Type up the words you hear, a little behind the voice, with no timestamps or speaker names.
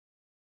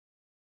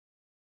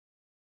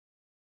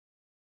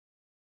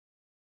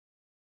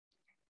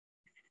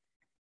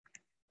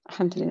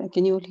Alhamdulillah.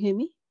 Can you all hear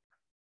me?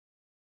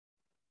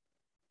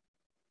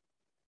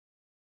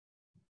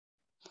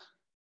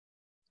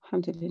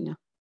 Alhamdulillah.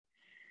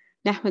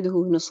 نحمده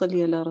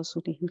ونصلي على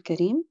رسوله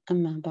الكريم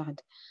أما بعد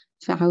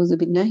فأعوذ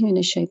بالله من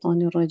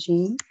الشيطان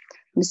الرجيم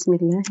بسم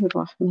الله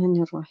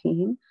الرحمن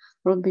الرحيم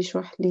رب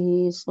اشرح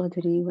لي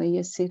صدري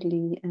ويسر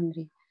لي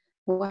أمري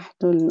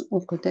واحلل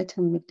عقدة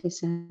من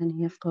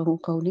لساني يفقهوا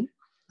قولي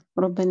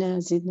ربنا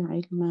زدنا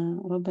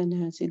علما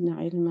ربنا زدنا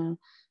علما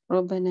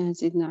ربنا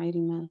زدنا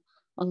علما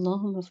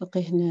اللهم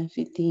فقهنا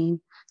في الدين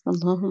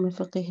اللهم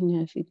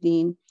فقهنا في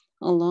الدين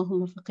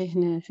اللهم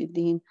فقهنا في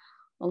الدين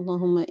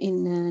اللهم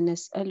إنا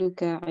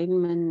نسألك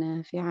علما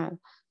نافعا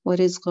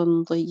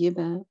ورزقا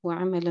طيبا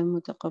وعملا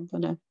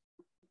متقبلا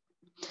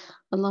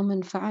اللهم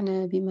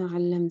انفعنا بما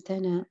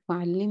علمتنا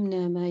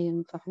وعلمنا ما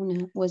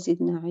ينفعنا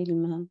وزدنا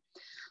علما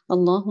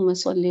اللهم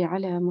صل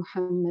على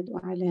محمد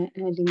وعلى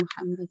آل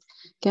محمد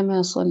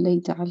كما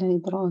صليت على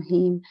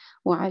إبراهيم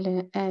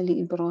وعلى آل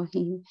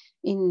إبراهيم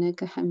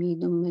إنك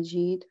حميد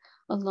مجيد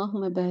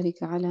اللهم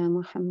بارك على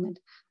محمد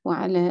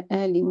وعلى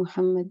آل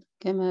محمد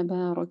كما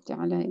باركت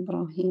على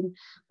إبراهيم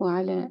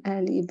وعلى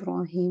آل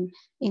إبراهيم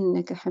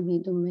إنك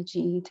حميد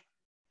مجيد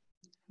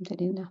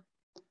الحمد لله.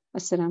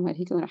 السلام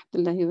عليكم ورحمة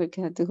الله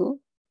وبركاته.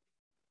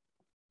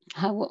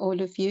 How are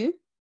all of you?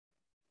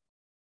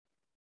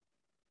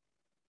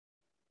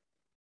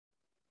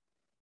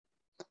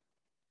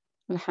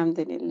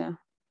 Alhamdulillah.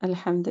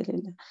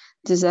 Alhamdulillah.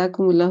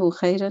 Jazakumullahu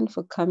khairan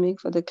for coming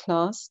for the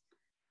class.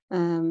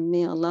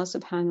 May Allah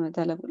subhanahu wa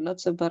ta'ala put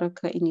lots of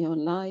barakah in your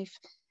life,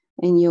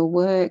 in your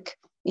work,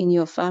 in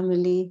your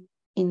family,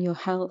 in your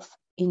health,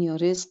 in your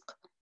rizq.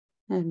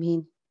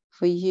 Ameen.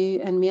 For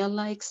you, and may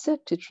Allah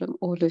accept it from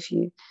all of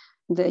you.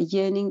 The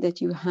yearning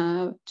that you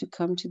have to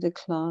come to the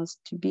class,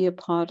 to be a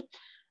part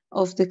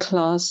of the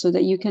class so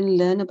that you can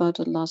learn about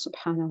Allah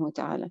subhanahu wa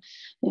ta'ala.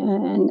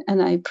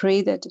 And I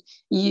pray that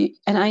you,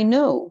 and I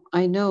know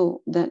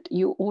that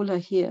you all are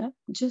here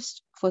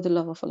just for the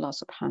love of Allah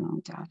subhanahu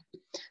wa ta'ala,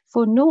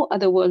 for no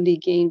other worldly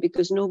gain,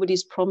 because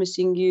nobody's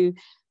promising you,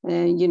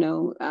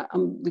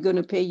 we're going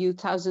to pay you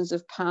thousands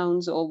of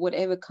pounds or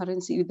whatever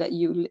currency that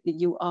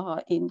you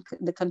are in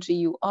the country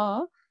you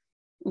are,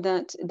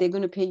 that they're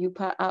going to pay you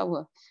per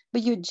hour,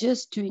 but you're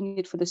just doing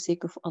it for the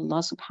sake of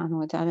Allah subhanahu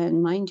wa ta'ala.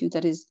 And mind you,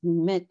 that is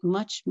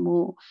much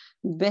more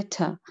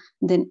better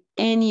than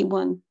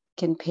anyone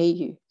can pay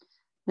you.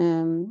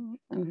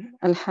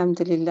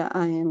 Alhamdulillah,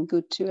 I am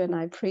good too, and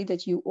I pray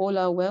that you all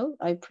are well.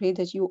 I pray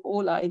that you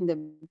all are in the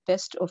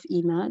best of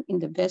iman, in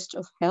the best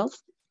of health,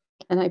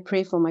 and I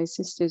pray for my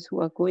sisters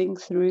who are going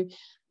through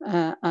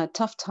a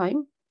tough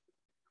time.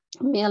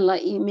 May Allah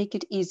make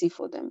it easy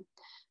for them.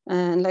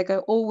 And like I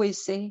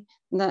always say,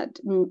 that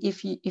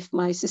if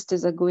my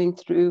sisters are going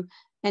through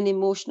an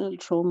emotional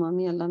trauma,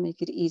 may Allah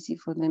make it easy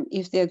for them.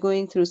 If they're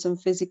going through some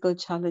physical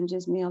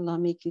challenges, may Allah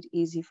make it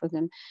easy for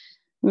them.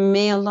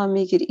 May Allah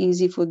make it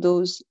easy for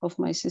those of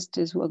my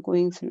sisters who are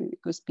going through,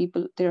 because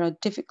there are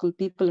difficult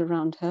people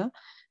around her.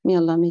 May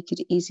Allah make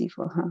it easy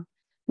for her.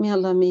 May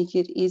Allah make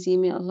it easy.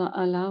 May Allah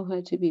allow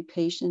her to be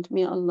patient.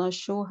 May Allah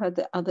show her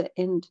the other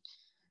end.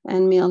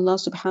 And may Allah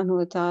subhanahu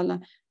wa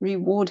ta'ala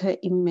reward her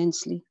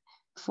immensely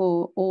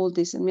for all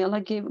this, and may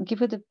Allah give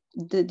her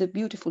the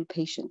beautiful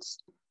patience.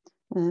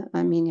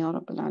 Ameen ya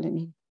Rabbil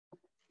Alameen.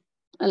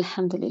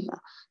 Alhamdulillah.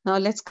 Now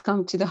let's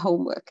come to the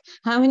homework.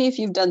 How many of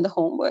you have done the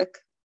homework?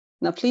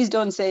 Now please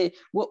don't say,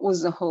 what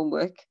was the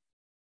homework?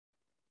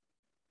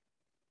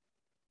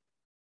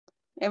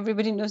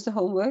 Everybody knows the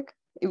homework?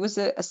 It was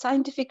a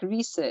scientific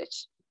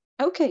research.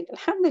 Okay,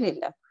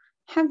 alhamdulillah.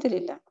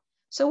 Alhamdulillah.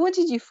 So what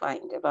did you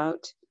find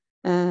about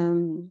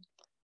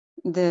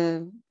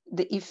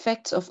the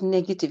effects of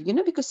negative,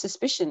 because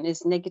suspicion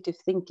is negative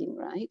thinking,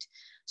 right?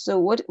 So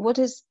what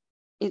does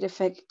it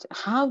affect?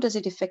 How does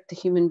it affect the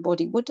human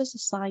body? What does the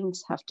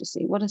science have to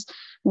say?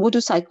 What do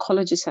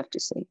psychologists have to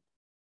say?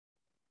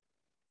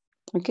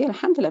 Okay,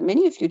 alhamdulillah,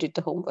 many of you did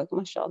the homework,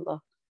 mashallah.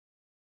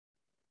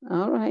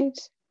 All right.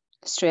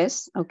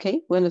 Stress,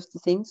 okay, one of the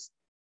things.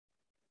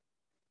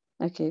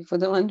 Okay, for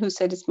the one who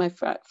said it's my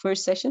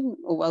first session,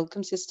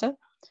 welcome, sister.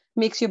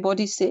 Makes your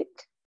body sick.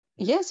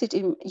 Yes,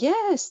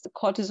 yes, the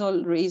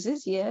cortisol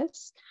raises,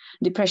 yes.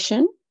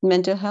 Depression,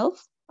 mental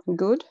health,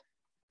 good.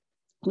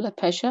 Blood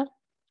pressure.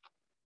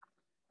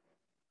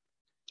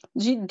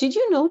 Did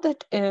you know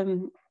that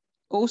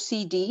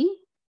OCD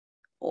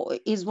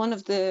is one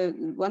of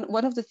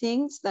the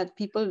things that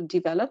people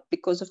develop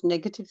because of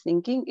negative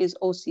thinking is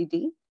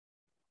OCD?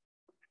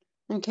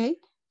 Okay.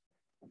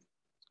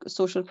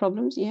 Social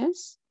problems,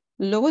 yes.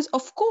 Lowers,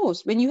 of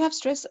course, when you have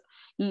stress,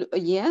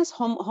 yes,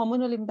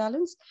 hormonal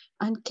imbalance.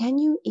 And can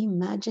you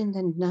imagine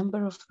the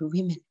number of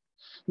women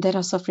that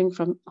are suffering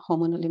from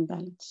hormonal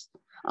imbalance?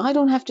 I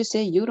don't have to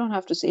say, you don't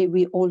have to say,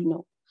 we all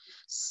know.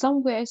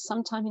 Somewhere,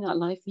 sometime in our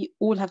life, we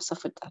all have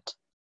suffered that.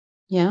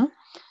 Yeah.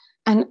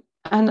 And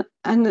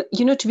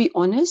to be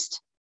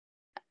honest,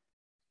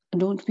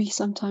 don't we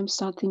sometimes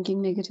start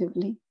thinking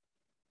negatively?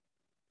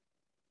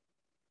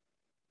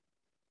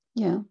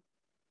 Yeah.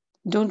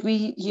 Don't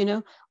we,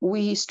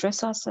 we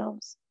stress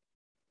ourselves.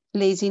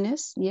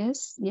 Laziness,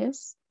 yes,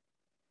 yes.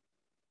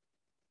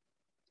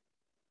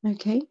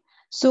 Okay.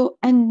 So,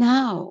 and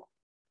now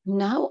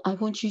I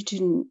want you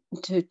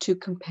to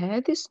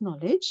compare this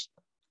knowledge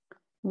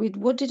with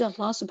what did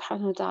Allah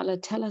subhanahu wa ta'ala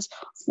tell us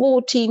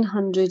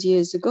 1400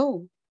 years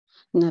ago.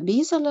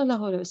 Nabi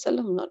sallallahu alaihi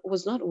wasallam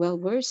was not well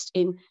versed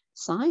in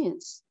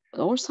science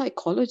or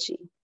psychology,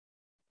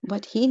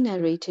 but he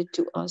narrated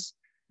to us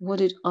what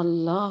did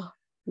Allah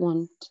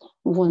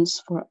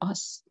wants for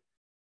us.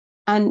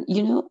 And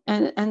you know,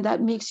 and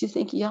that makes you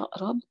think, Ya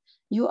Rab,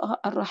 you are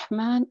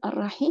Ar-Rahman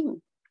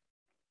Ar-Rahim.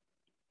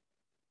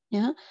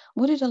 Yeah.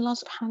 What did Allah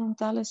subhanahu wa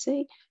ta'ala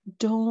say?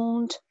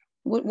 Don't,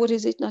 what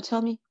is it? Now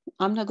tell me.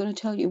 I'm not going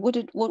to tell you.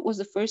 What was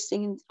the first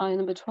thing in ayah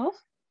number 12?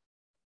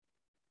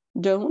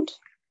 Don't,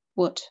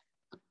 what?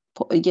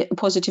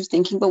 Positive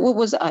thinking. But what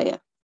was the ayah?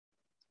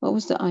 What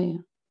was the ayah?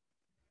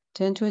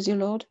 Turn towards your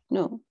Lord?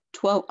 No.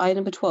 12, ayah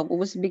number 12. What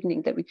was the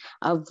beginning? That we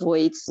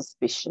avoid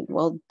suspicion.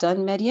 Well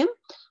done, Maryam.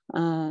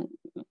 MashaAllah,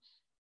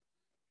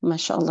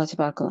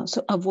 tabarakallah.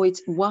 So avoid,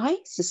 why?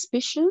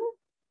 Suspicion,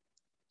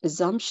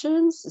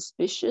 assumptions,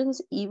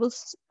 suspicions, evil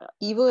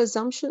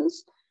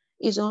assumptions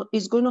is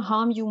going to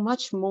harm you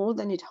much more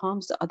than it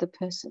harms the other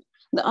person.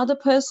 The other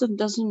person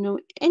doesn't know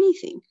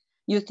anything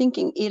you're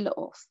thinking ill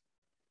of.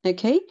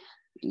 Okay?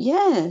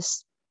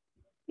 Yes.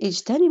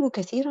 اجتنبوا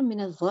كثيرا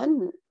من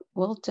الظن.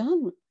 Well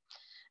done.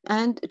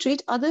 And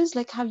treat others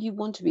like how you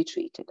want to be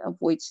treated.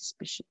 Avoid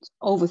suspicions,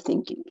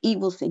 overthinking,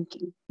 evil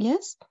thinking.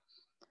 Yes?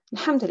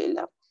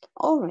 Alhamdulillah.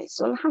 All right,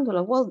 so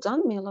alhamdulillah, well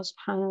done. May Allah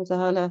subhanahu wa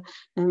ta'ala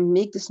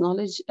make this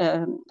knowledge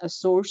a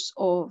source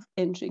of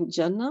entering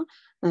Jannah.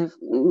 You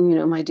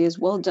know, my dears,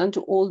 well done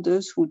to all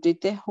those who did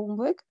their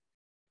homework.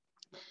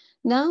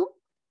 Now,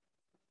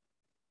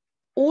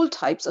 all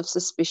types of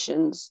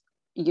suspicions,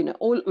 you know,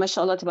 all,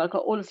 mashallah,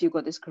 tabarakallah, all of you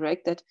got this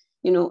correct, that,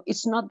 you know,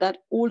 it's not that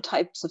all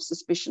types of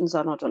suspicions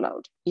are not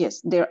allowed.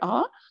 Yes, there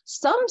are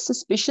some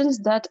suspicions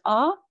that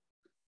are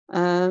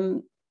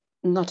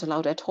not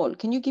allowed at all.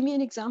 Can you give me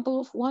an example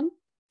of one?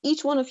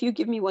 Each one of you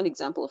give me one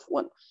example of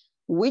one.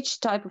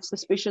 Which type of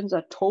suspicions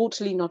are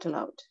totally not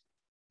allowed?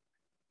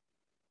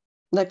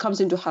 That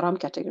comes into haram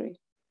category.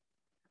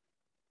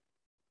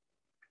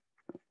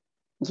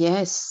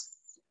 Yes.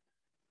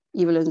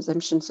 Evil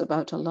assumptions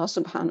about Allah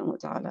subhanahu wa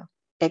ta'ala.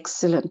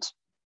 Excellent.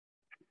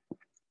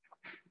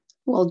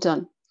 Well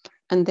done.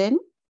 And then,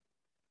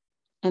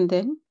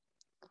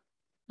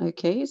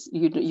 okay, so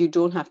you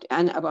don't have to,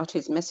 and about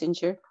his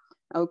messenger.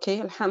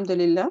 Okay,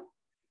 alhamdulillah.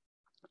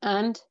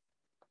 And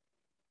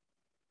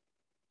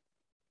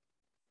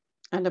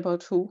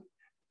about who?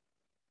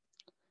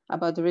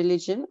 About the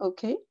religion,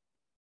 okay.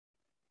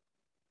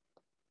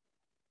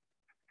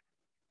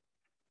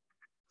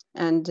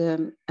 And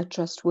a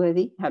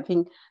trustworthy,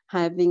 having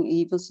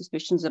evil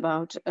suspicions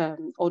about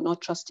or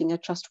not trusting a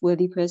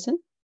trustworthy person,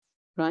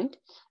 right?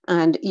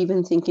 And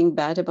even thinking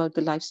bad about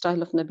the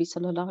lifestyle of Nabi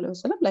sallallahu alaihi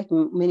wasallam, like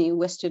many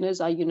Westerners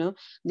are, you know,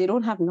 they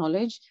don't have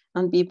knowledge,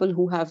 and people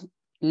who have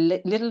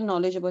little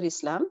knowledge about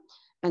Islam,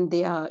 and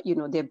they are, you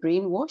know, they're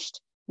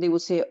brainwashed. They will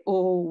say,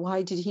 oh,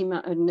 why did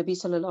Nabi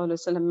sallallahu alaihi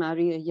wasallam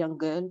marry a young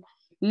girl?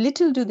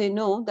 Little do they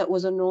know that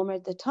was a norm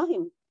at the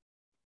time.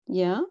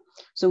 Yeah,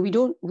 so we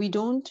don't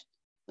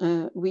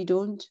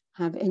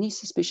have any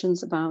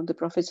suspicions about the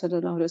Prophet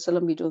sallallahu alaihi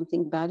wasallam. We don't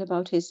think bad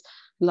about his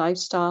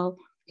lifestyle,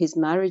 his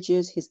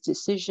marriages, his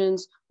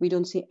decisions. We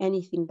don't say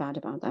anything bad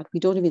about that. We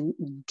don't even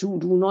do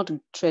not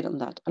tread on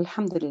that.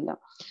 Alhamdulillah.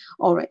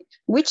 All right.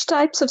 Which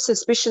types of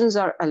suspicions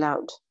are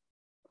allowed?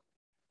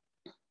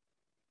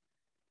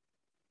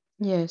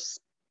 Yes.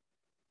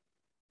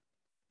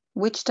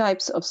 Which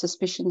types of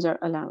suspicions are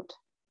allowed?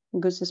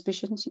 Good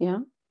suspicions, yeah.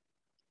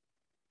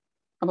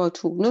 About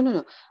who?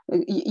 No.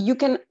 You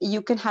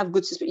can have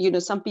good suspicion. You know,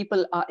 some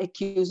people are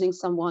accusing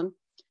someone,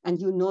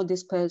 and you know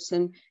this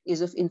person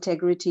is of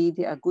integrity.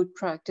 They are good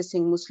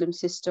practicing Muslim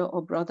sister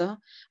or brother.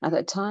 At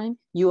that time,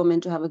 you are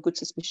meant to have a good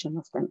suspicion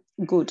of them.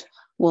 Good,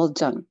 well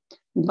done.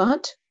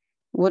 But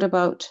what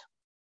about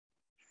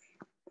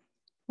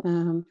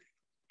no,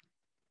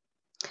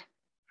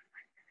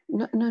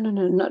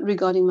 not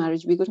regarding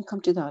marriage. We're going to come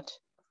to that.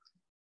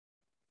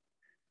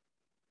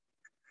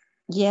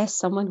 Yes,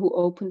 someone who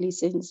openly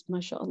sins,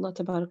 mashallah,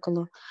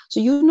 tabarakallah. So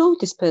you know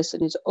this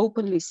person is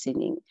openly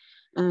sinning,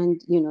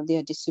 and you know they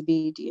are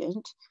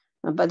disobedient.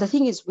 But the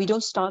thing is, we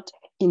don't start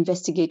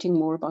investigating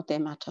more about their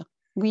matter.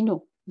 We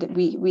know that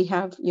we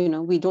have, you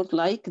know, we don't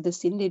like the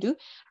sin they do.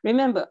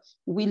 Remember,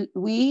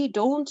 we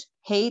don't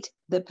hate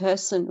the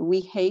person,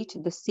 we hate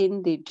the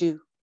sin they do.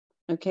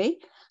 Okay,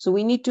 so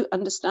we need to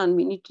understand.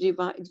 We need to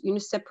divide, you know,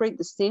 separate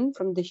the sin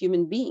from the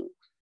human being.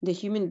 The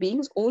human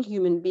beings, all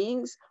human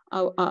beings,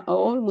 are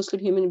all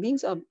Muslim human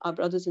beings are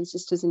brothers and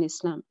sisters in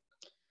Islam.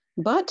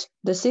 But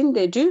the sin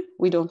they do,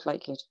 we don't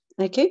like it.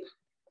 Okay?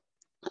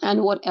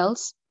 And what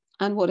else?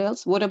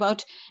 What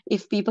about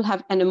if people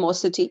have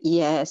animosity?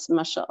 Yes,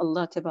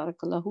 mashallah,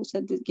 tabarakallah. Who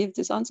said this, give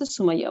this answer?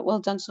 Sumaya. Well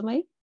done,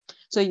 Sumaya.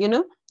 So, you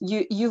know,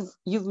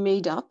 you've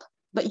made up,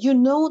 but you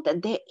know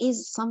that there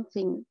is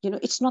something, you know,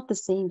 it's not the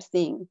same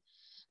thing.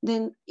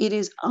 then it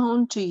is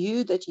on to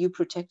you that you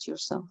protect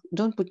yourself.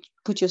 Don't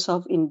put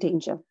yourself in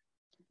danger.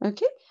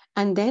 Okay?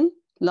 And then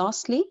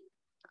lastly,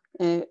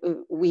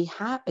 we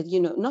have,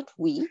 not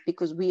we,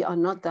 because we are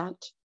not that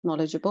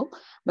knowledgeable,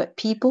 but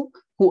people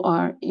who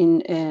are in,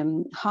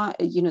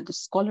 the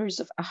scholars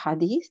of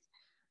ahadith,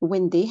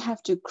 when they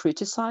have to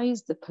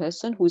criticize the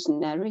person who's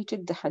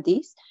narrated the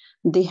hadith,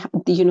 they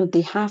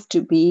have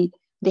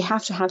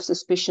to have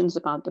suspicions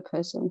about the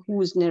person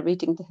who is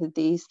narrating the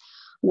hadith,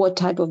 what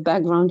type of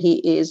background he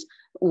is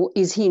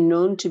he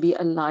known to be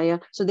a liar?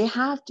 So they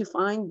have to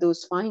find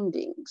those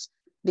findings,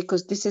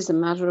 because this is a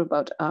matter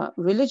about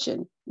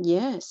religion.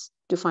 Yes,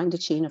 to find the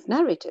chain of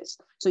narrators.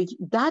 So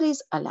that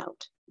is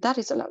allowed. That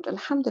is allowed.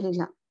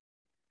 Alhamdulillah.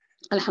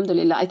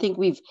 Alhamdulillah.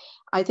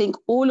 I think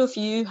all of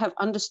you have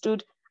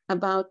understood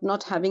about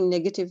not having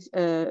negative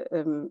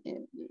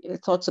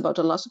thoughts about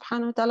Allah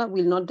subhanahu wa ta'ala.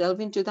 We'll not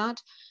delve into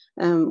that.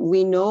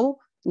 We know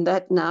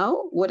that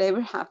now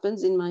whatever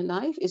happens in my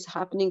life is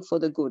happening for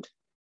the good.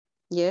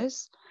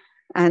 Yes.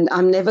 And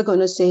I'm never going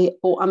to say,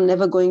 oh, I'm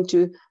never going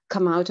to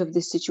come out of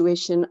this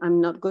situation.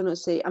 I'm not going to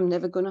say, I'm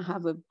never going to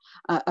have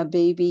a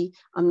baby.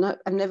 I'm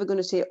never going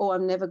to say, oh,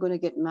 I'm never going to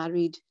get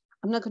married.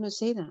 I'm not going to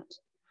say that,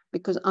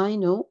 because I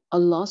know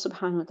Allah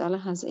subhanahu wa ta'ala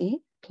has a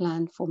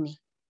plan for me.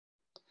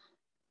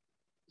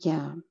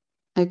 Yeah.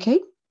 Okay.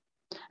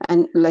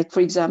 And like,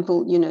 for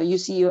example, you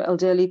see your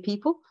elderly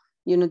people,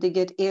 they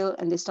get ill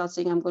and they start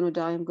saying, I'm going to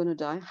die, I'm going to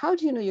die. How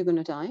do you know you're going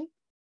to die?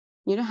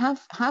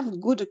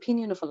 Have good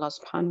opinion of Allah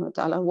subhanahu wa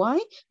ta'ala.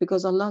 Why?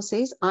 Because Allah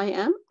says, I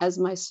am as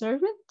my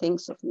servant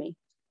thinks of me.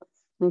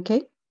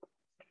 Okay.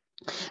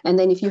 And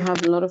then if you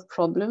have a lot of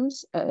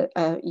problems,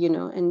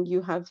 and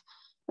you have,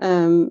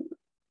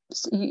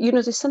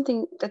 there's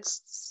something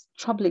that's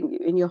troubling you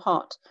in your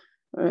heart.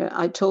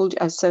 I think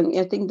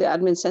the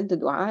admin sent the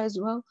dua as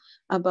well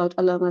about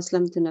Allahumma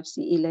aslamtu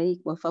nafsi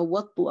ilayk wa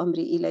fawwadtu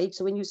amri ilayk.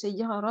 So when you say,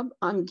 Ya Rab,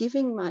 I'm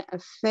giving my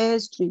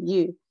affairs to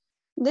you,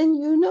 then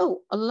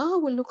Allah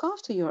will look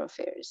after your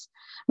affairs.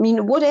 I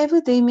mean,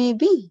 whatever they may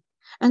be.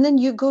 And then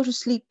you go to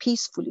sleep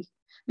peacefully.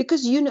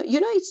 Because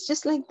it's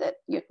just like that.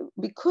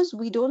 Because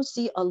we don't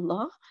see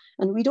Allah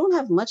and we don't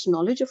have much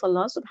knowledge of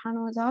Allah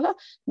subhanahu wa ta'ala,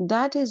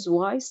 that is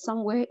why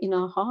somewhere in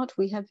our heart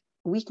we have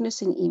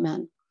weakness in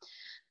Iman.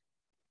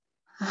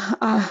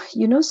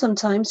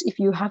 Sometimes if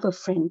you have a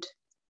friend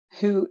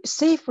who,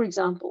 say, for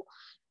example,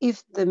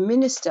 if the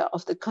minister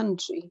of the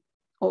country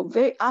or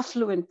very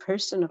affluent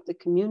person of the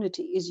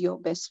community is your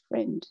best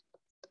friend,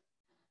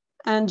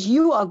 and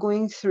you are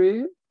going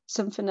through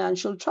some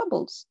financial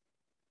troubles,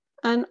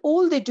 and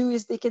all they do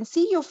is they can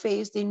see your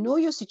face, they know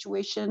your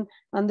situation,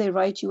 and they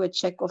write you a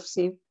check of,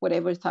 say,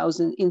 whatever,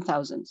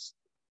 thousands.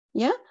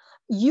 Yeah?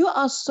 You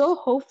are so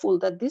hopeful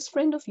that this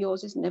friend of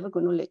yours is never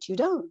going to let you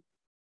down.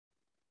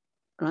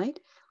 Right?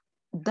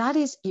 That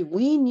is,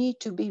 we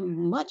need to be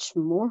much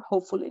more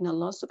hopeful in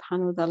Allah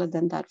subhanahu wa ta'ala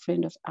than that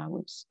friend of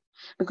ours.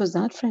 Because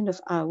that friend of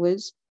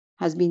ours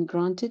has been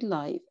granted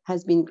life,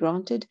 has been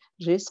granted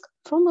rizq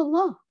from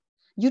Allah.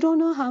 You don't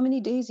know how many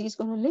days he's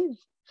going to live.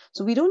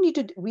 So we don't need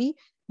to,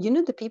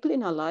 the people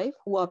in our life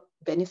who are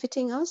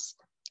benefiting us,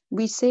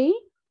 we say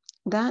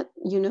that,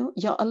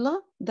 Ya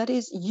Allah, that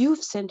is,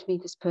 you've sent me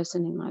this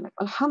person in my life.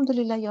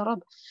 Alhamdulillah, Ya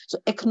Rab. So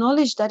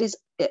acknowledge that is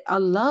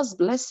Allah's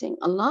blessing,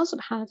 Allah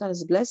subhanahu wa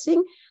ta'ala's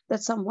blessing,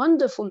 that some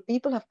wonderful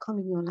people have come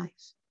in your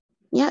life.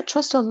 Yeah,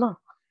 trust Allah.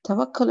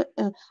 Tawakkul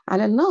ala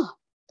Allah.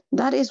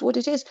 That is what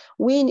it is.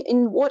 When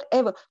in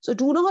whatever. So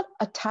do not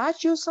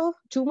attach yourself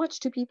too much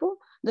to people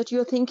that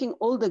you're thinking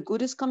all the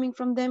good is coming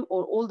from them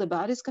or all the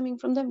bad is coming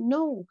from them.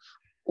 No.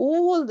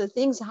 All the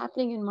things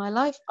happening in my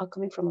life are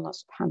coming from Allah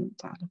subhanahu wa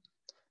ta'ala.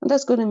 And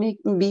that's going to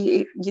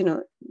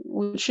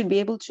we should be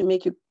able to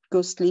make you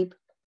go to sleep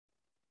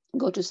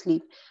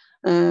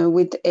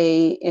with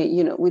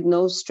with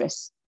no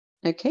stress.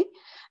 Okay.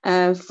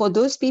 For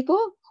those people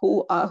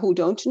who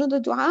don't know the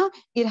dua,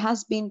 it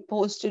has been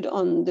posted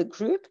on the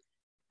group.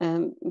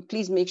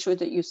 Please make sure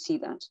that you see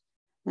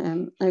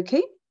that.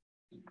 Okay.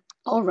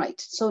 All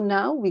right. So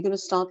now we're going to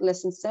start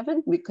lesson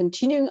 7. We're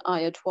continuing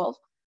ayah 12.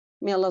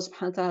 May Allah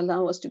subhanahu wa ta'ala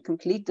allow us to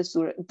complete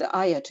the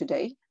ayah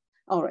today.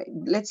 All right,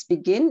 let's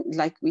begin.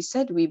 Like we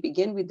said, we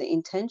begin with the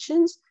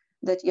intentions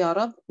that, Ya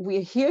Rab, we're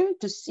here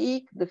to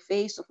seek the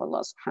face of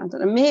Allah subhanahu wa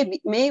ta'ala.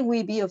 May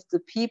we be of the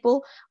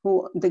people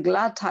who the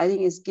glad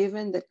tidings is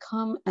given that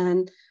come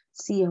and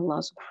see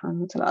Allah subhanahu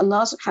wa ta'ala.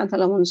 Allah subhanahu wa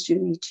ta'ala wants to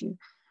meet you.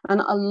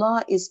 And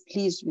Allah is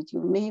pleased with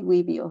you. May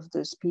we be of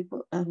those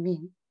people.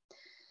 Ameen.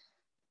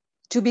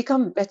 To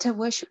become better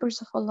worshippers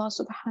of Allah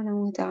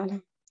subhanahu wa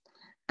ta'ala.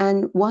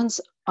 And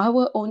once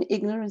our own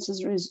ignorance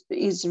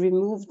is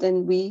removed,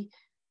 then we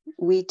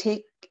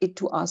take it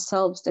to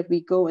ourselves that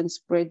we go and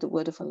spread the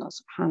word of Allah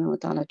subhanahu wa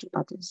ta'ala to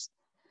others.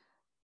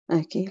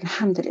 Okay,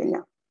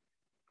 alhamdulillah.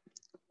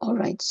 All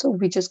right, so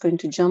we're just going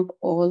to jump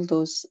all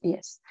those.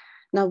 Yes.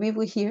 Now we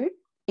were here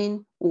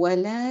in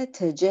wala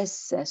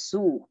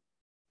tajassasu.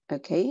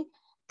 Okay,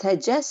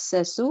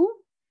 tajassasu.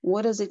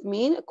 What does it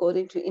mean?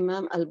 According to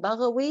Imam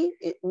al-Baghawi,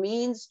 it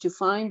means to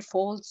find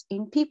faults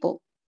in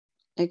people.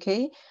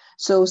 Okay,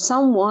 so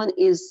someone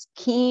is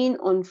keen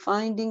on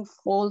finding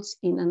faults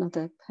in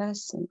another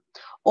person,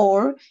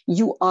 or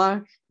you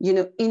are,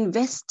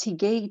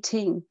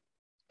 investigating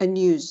a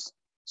news.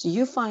 So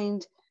you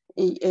find,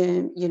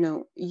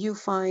 you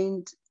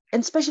find,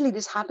 and especially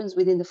this happens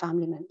within the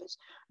family members.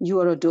 You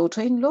are a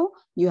daughter-in-law,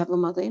 you have a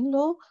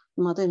mother-in-law.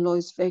 Mother-in-law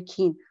is very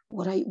keen.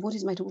 What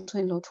is my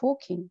daughter-in-law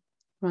talking,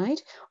 right?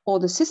 Or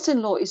the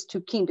sister-in-law is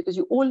too keen because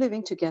you're all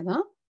living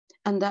together,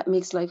 and that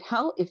makes life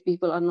hell if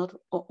people are not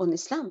on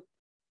Islam.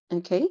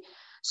 Okay,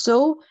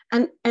 so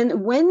and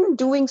when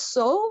doing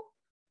so,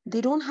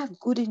 they don't have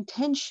good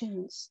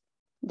intentions.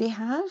 They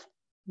have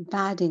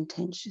bad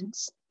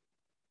intentions.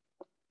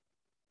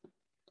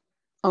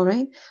 All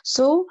right.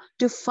 So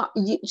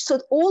so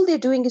all they're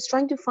doing is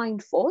trying to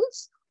find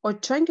faults or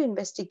trying to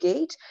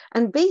investigate.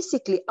 And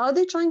basically, are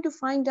they trying to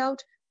find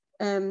out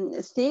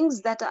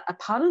things that are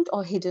apparent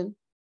or hidden?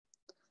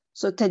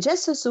 So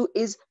tajassusu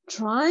is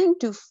trying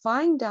to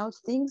find out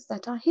things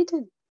that are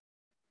hidden,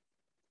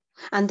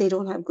 and they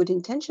don't have good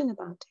intention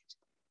about it.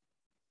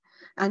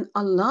 And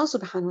Allah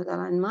subhanahu wa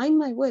ta'ala, and mind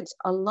my words,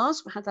 Allah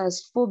subhanahu wa ta'ala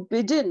has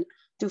forbidden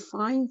to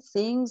find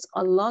things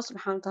Allah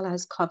subhanahu wa ta'ala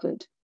has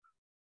covered.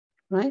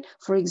 Right?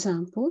 For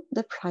example,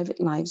 the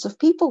private lives of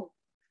people.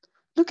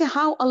 Look at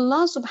how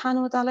Allah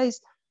subhanahu wa ta'ala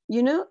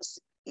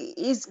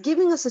is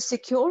giving us a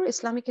secure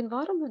Islamic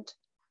environment.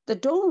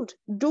 That do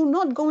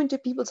not go into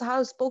people's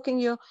house poking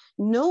your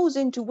nose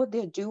into what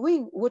they're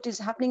doing, what is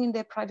happening in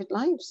their private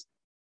lives.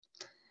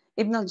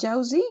 Ibn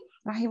al-Jawzi,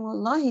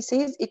 rahimahullah, he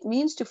says it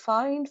means to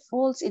find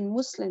faults in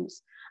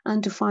Muslims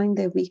and to find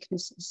their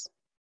weaknesses.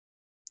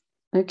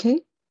 Okay?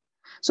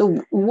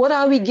 So what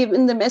are we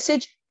given the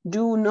message?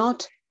 Do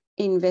not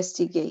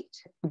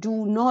investigate.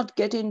 Do not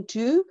get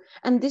into,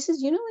 and this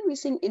is, when we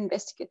say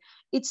investigate,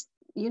 it's,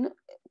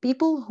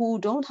 people who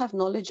don't have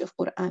knowledge of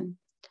Quran,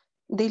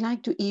 they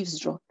like to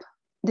eavesdrop.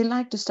 They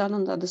like to stand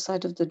on the other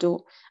side of the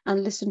door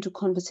and listen to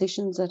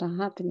conversations that are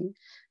happening.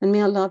 And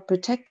may Allah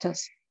protect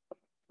us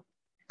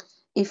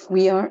if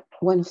we are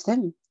one of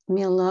them.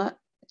 May Allah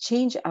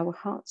change our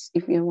hearts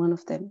if we are one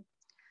of them.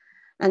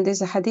 And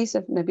there's a hadith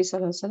of Nabi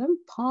Sallallahu Alaihi Wasallam,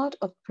 part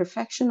of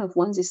perfection of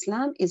one's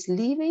Islam is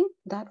leaving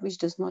that which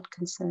does not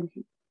concern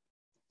him.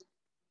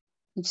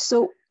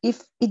 So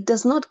if it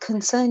does not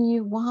concern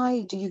you,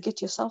 why do you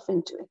get yourself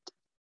into it?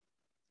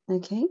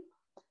 Okay.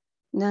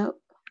 Now,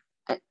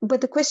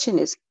 but the question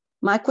is,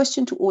 my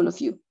question to all of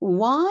you,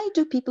 why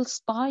do people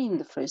spy in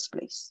the first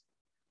place?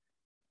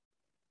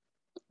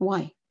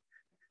 Why?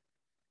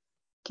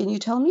 Can you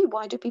tell me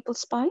why do people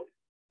spy?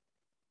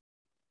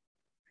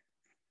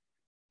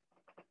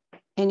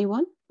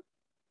 Anyone?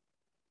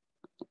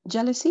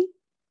 Jealousy?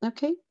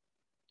 Okay.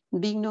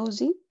 Being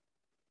nosy?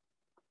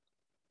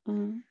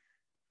 To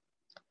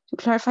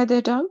clarify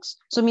their doubts?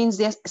 So it means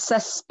there's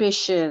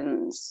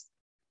suspicions.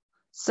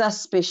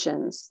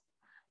 Suspicions.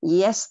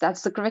 Yes,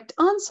 that's the correct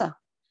answer.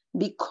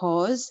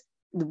 Because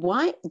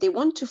why they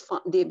want to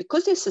find,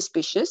 because they're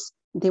suspicious,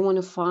 they want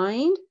to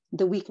find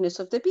the weakness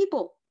of the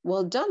people.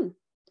 Well done.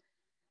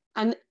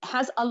 And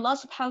has Allah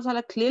subhanahu wa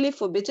ta'ala clearly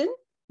forbidden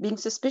being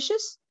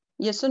suspicious?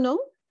 Yes or no?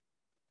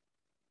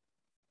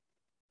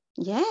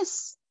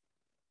 Yes.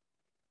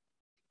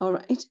 All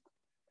right.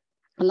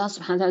 Allah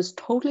subhanahu wa ta'ala is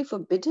totally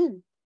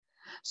forbidden.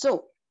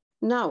 So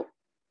now,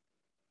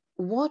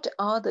 what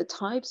are the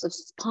types of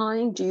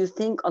spying do you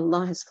think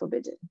Allah has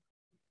forbidden?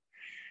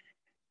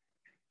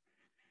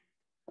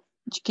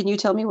 Can you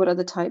tell me what are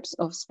the types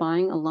of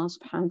spying Allah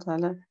subhanahu wa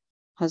ta'ala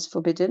has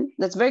forbidden?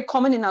 That's very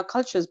common in our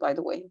cultures, by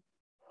the way.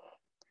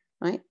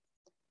 Right?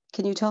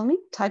 Can you tell me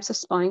types of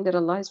spying that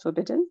Allah has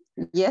forbidden?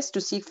 Yes,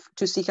 to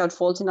seek out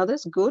faults in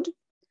others. Good.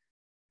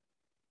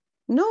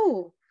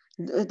 No,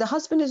 the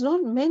husband is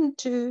not meant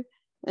to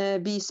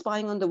be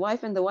spying on the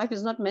wife, and the wife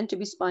is not meant to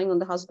be spying on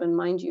the husband,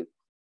 mind you.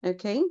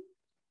 Okay.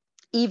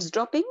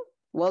 Eavesdropping.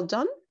 Well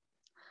done.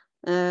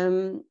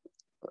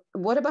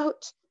 What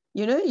about,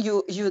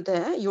 you're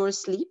there, you're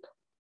asleep,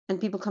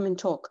 and people come and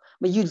talk,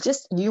 but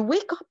you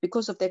wake up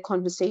because of their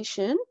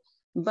conversation,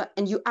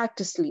 and you act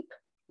asleep.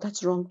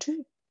 That's wrong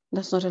too.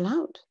 That's not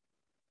allowed.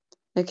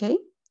 Okay.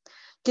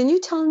 Can you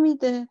tell me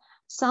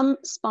some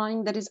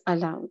spying that is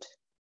allowed?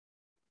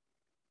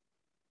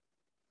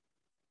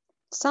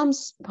 Some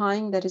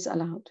spying that is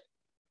allowed.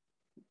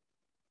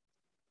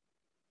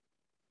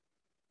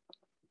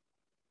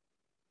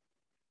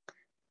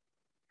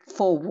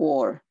 For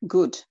war.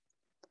 Good.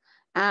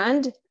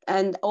 And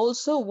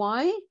also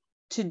why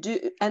to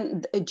do,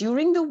 and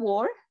during the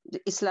war, the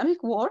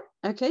Islamic war,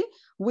 okay,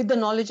 with the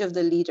knowledge of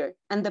the leader,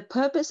 and the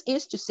purpose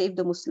is to save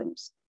the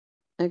Muslims.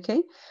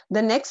 Okay.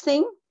 The next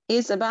thing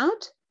is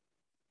about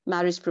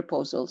marriage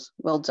proposals.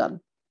 Well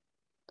done.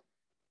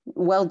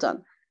 Well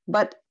done.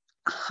 But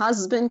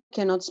husband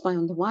cannot spy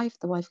on the wife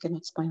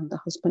cannot spy on the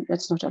husband.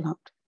 That's not allowed.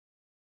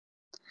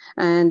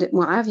 And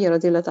Muawiyah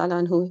radiallahu ta'ala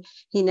anhu,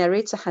 he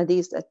narrates a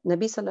hadith that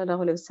Nabi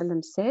sallallahu alayhi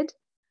wasallam said,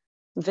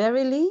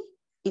 verily,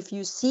 if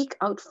you seek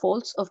out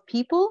faults of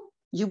people,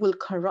 you will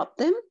corrupt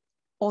them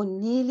or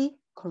nearly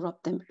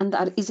corrupt them. And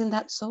isn't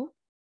that so?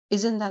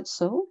 Isn't that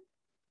so?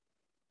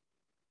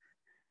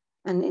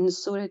 And in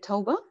Surah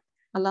Tawbah,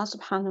 Allah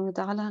subhanahu wa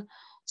ta'ala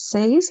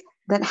says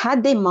that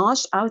had they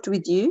marched out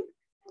with you,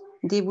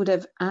 they would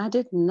have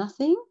added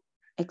nothing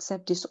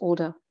except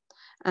disorder,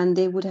 and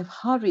they would have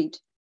hurried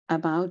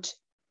about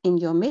in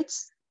your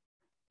midst,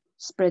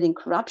 spreading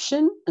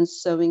corruption and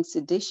sowing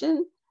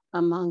sedition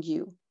among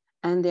you.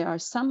 And there are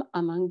some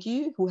among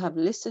you who have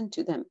listened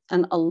to them.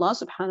 And Allah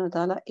subhanahu wa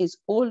ta'ala is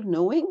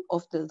all-knowing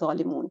of the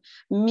zalimun,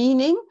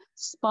 meaning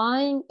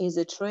spying is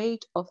a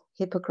trait of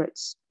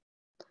hypocrites.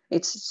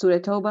 It's Surah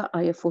Tawbah,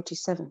 Ayah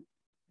 47.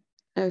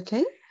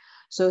 Okay?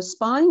 So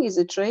spying is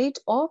a trait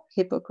of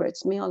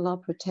hypocrites. May Allah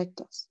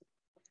protect us.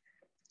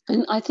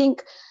 And I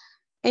think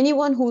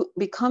anyone who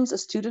becomes a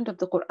student of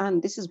the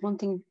Quran, this is one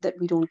thing that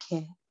we don't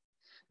care.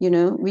 You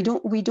know, we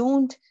don't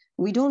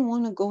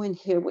want to go and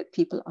hear what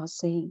people are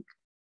saying.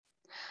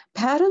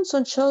 Parents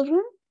on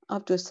children,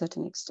 up to a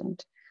certain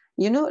extent.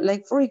 You know,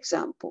 like for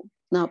example,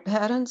 now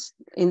parents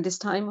in this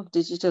time of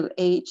digital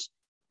age,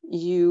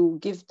 you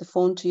give the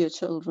phone to your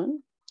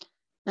children,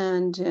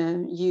 and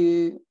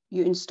you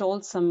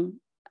install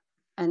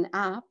an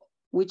app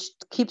which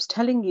keeps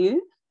telling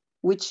you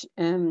which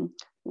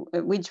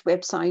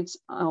websites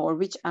or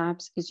which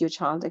apps is your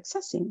child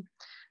accessing.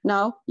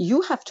 Now,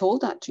 you have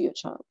told that to your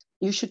child.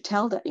 You should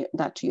tell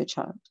that to your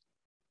child.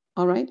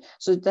 All right?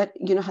 So that,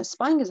 you know,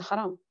 spying is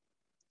haram.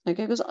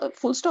 Okay? Because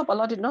full stop,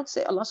 Allah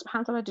subhanahu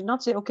wa ta'ala did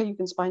not say, okay, you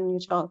can spy on your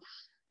child.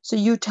 So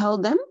you tell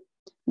them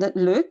that,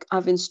 look,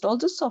 I've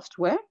installed a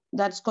software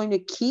that's going to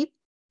keep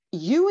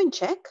you in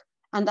check,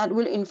 and that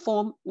will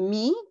inform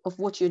me of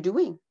what you're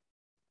doing.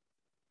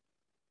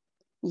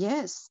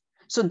 Yes.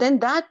 So then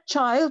that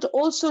child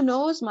also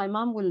knows my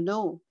mom will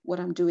know what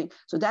I'm doing.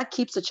 So that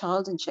keeps the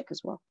child in check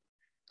as well.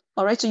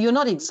 All right. So you're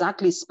not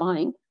exactly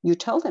spying. You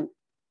tell them.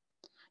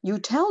 You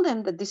tell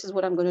them that this is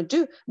what I'm going to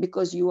do,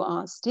 because you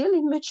are still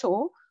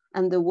immature,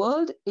 and the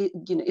world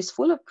is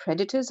full of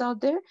predators out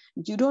there.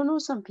 You don't know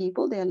some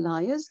people. They're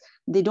liars.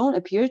 They don't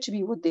appear to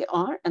be what they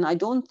are. And I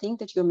don't think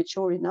that you're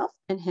mature enough.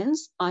 And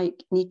hence, I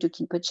need to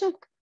keep a check.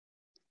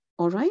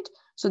 All right.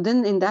 So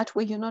then in that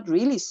way, you're not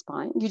really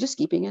spying. You're just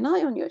keeping an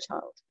eye on your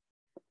child.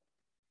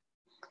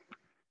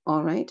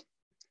 All right.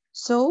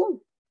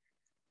 So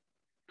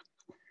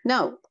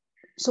now,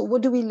 so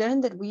what do we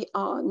learn? That we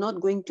are not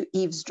going to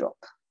eavesdrop,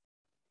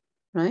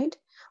 right?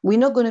 We're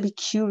not going to be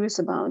curious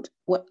about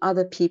what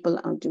other people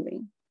are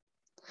doing.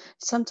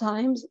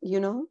 Sometimes,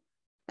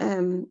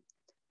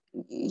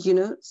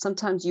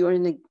 sometimes you are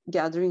in a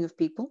gathering of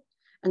people,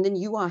 and then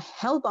you are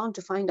hellbound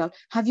to find out,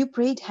 have you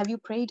prayed? Have you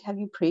prayed? Have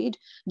you prayed?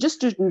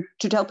 Just to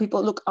tell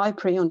people, look, I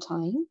pray on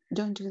time.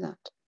 Don't do that.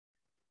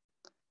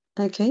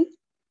 Okay?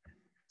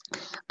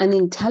 An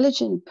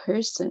intelligent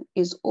person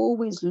is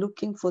always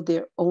looking for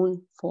their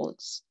own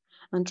faults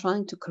and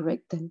trying to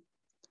correct them.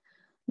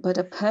 But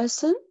a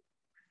person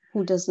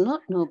who does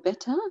not know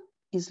better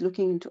is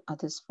looking into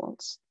others'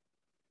 faults.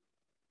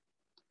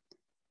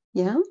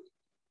 Yeah?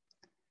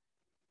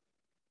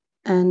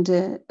 And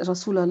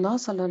Rasulullah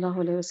sallallahu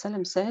alaihi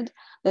wasallam said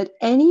that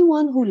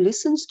anyone who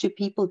listens to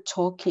people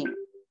talking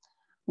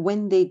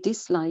when they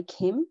dislike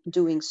him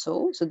doing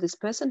so this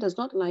person does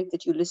not like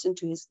that you listen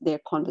to their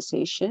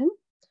conversation,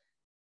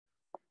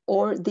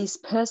 or this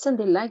person,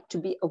 they like to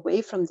be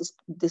away from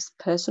this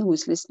person who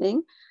is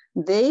listening,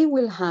 they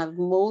will have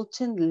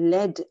molten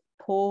lead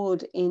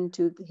poured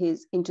into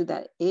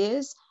their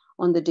ears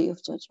on the day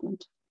of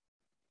judgment.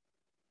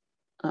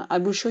 I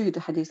will show you the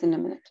hadith in a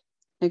minute.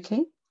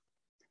 Okay.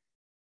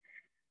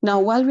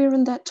 Now, while we're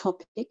on that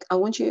topic,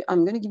 I'm going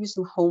to give you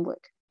some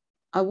homework.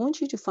 I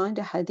want you to find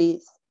a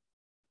hadith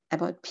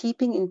about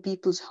peeping in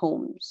people's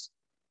homes.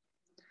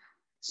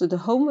 So the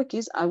homework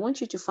is, I want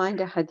you to find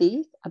a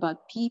hadith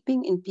about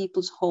peeping in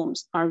people's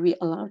homes. Are we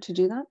allowed to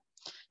do that?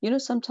 You know,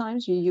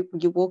 sometimes you're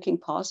walking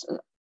past,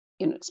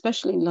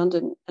 especially in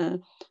London,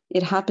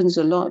 it happens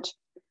a lot.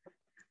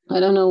 I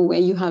don't know where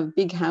you have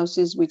big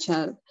houses which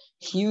have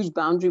huge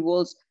boundary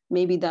walls.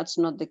 Maybe that's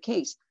not the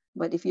case.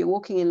 But if you're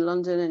walking in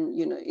London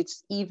and,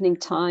 it's evening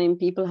time,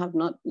 people have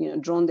not,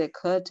 drawn their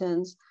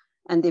curtains,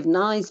 and they've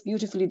nice,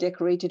 beautifully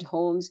decorated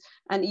homes.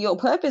 And your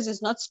purpose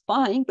is not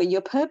spying, but your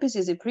purpose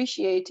is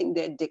appreciating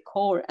their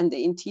decor and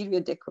the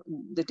interior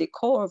the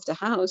decor of the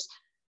house.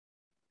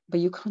 But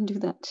you can't do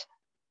that.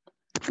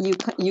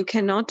 You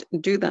cannot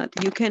do that.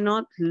 You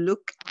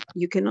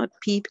cannot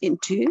peep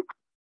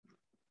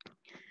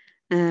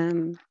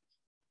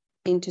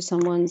into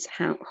someone's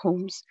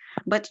homes.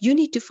 But you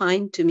need to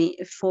find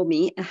for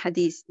me a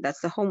hadith.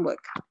 That's the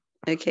homework.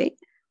 Okay.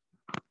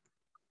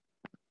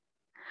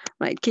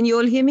 Right. Can you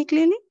all hear me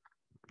clearly?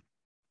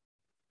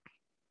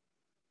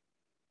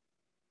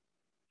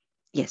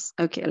 Yes.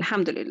 Okay.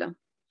 Alhamdulillah.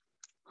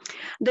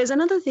 There's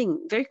another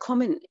thing very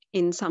common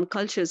in some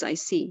cultures I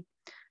see.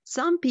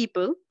 Some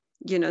people,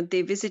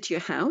 they visit your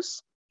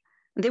house.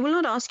 They will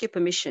not ask your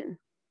permission,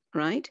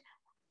 right?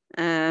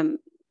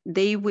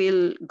 They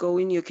will go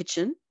in your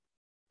kitchen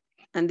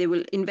and they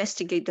will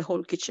investigate the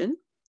whole kitchen.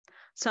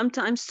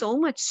 Sometimes so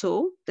much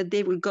so that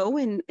they will go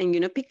in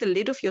and pick the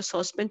lid of your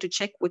saucepan to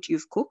check what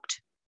you've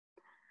cooked.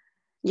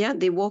 Yeah,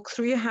 they walk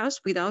through your house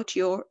without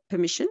your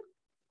permission.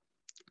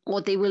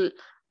 or they will,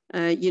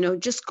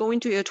 just go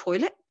into your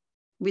toilet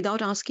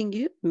without asking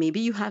you. Maybe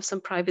you have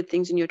some private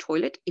things in your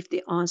toilet. If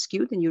they ask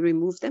you, then you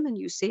remove them and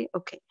you say,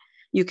 okay,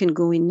 you can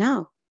go in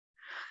now.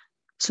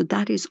 So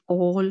that is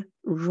all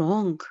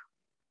wrong.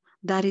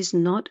 That is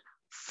not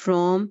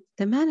from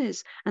the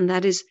manners. And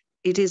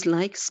it is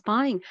like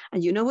spying.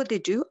 And you know what they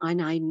do?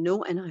 And I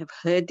know, and I have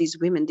heard these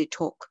women, they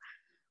talk.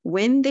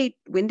 When they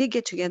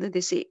get together,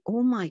 they say,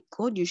 oh my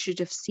God, you should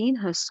have seen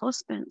her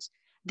saucepans.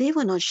 They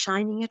were not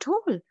shining at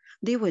all.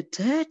 They were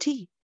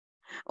dirty.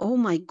 Oh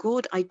my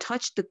God, I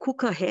touched the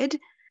cooker head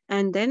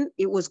and then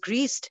it was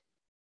greased.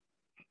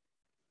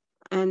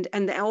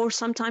 Or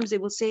sometimes they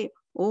will say,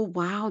 oh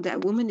wow,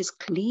 that woman is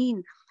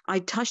clean. I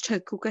touched her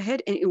cooker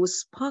head and it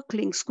was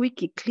sparkling,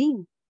 squeaky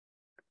clean.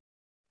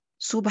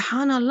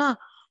 Subhanallah.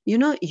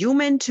 You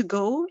meant to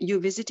go, you're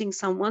visiting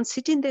someone,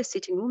 sit in their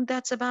sitting room,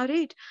 that's about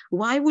it.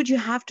 Why would you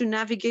have to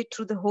navigate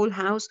through the whole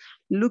house,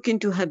 look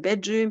into her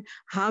bedroom,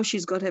 how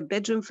she's got her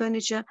bedroom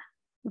furniture?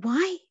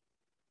 Why?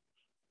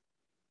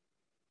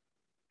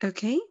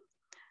 Okay?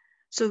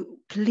 So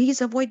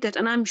please avoid that.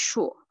 And I'm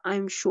sure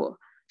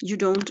you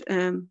don't.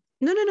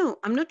 No.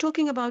 I'm not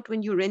talking about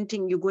when you're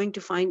renting, you're going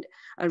to find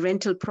a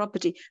rental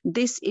property.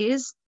 This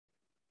is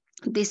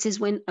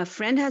when a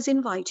friend has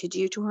invited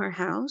you to her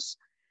house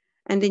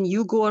and then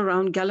you go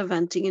around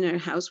gallivanting in her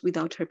house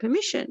without her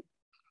permission.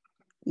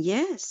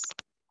 Yes.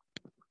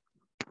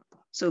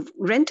 So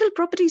rental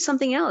property is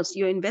something else.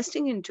 You're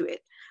investing into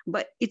it.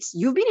 But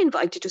you've been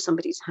invited to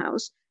somebody's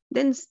house,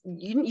 then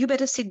you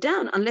better sit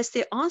down unless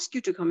they ask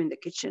you to come in the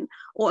kitchen,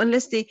 or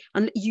unless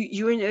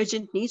you're in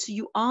urgent need. So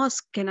you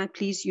ask, can I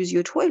please use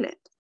your toilet?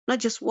 Not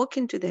just walk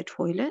into their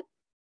toilet.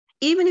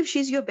 Even if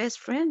she's your best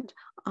friend,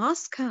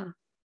 ask her.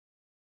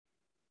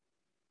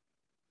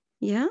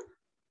 Yeah?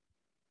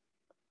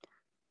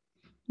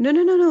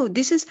 No.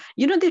 This is,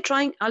 they're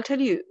trying, I'll tell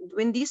you,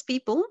 when these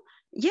people,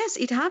 yes,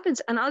 it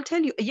happens. And I'll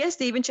tell you, yes,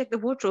 they even check the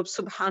wardrobe,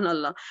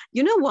 subhanallah.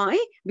 You know why?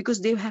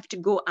 Because they have to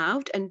go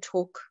out and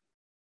talk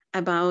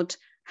about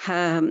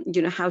her,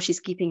 how she's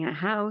keeping her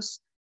house,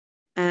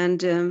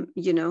 and,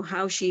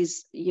 how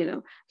she's,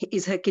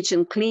 is her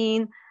kitchen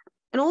clean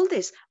and all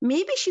this.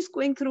 Maybe she's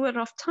going through a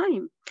rough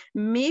time.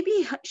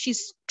 Maybe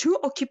she's too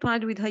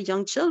occupied with her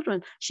young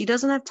children. She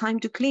doesn't have time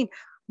to clean.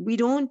 We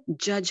don't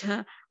judge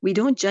her. We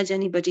don't judge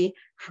anybody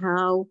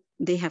how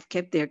they have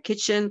kept their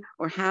kitchen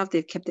or how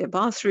they've kept their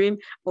bathroom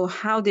or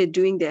how they're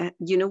doing their,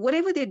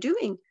 whatever they're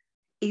doing.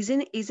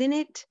 Isn't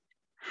it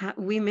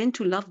we meant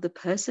to love the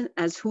person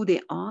as who they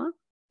are?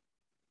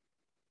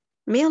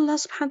 May Allah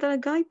subhanahu wa ta'ala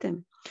guide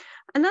them.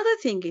 Another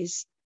thing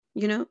is,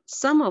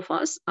 some of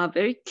us are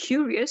very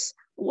curious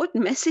what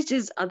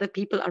messages other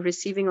people are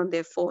receiving on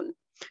their phone.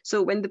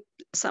 So when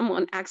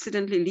someone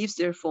accidentally leaves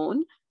their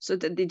phone, so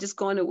that they just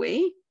gone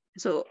away.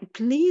 So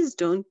please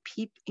don't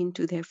peep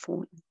into their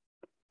phone.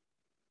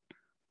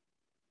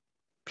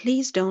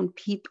 Please don't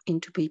peep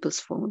into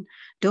people's phone.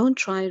 Don't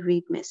try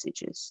read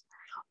messages.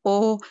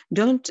 Or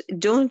don't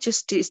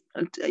just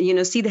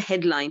see the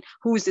headline.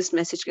 Who is this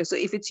message? So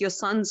if it's your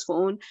son's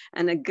phone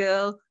and a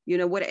girl,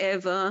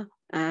 whatever,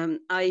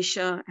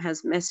 Aisha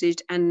has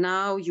messaged, and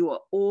now you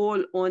are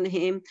all on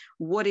him.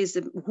 Who is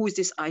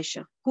this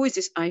Aisha? Who is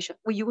this Aisha?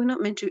 Well, you were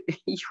not meant to.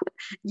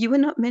 You were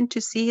not meant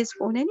to see his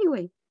phone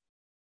anyway.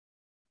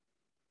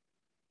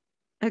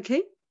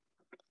 Okay.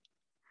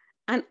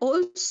 And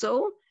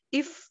also,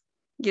 if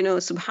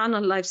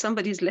subhanallah, if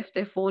somebody's left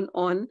their phone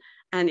on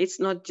and it's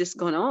not just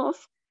gone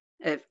off,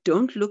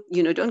 don't look,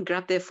 don't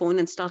grab their phone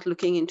and start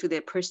looking into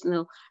their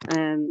personal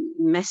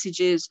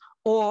messages.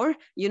 Or,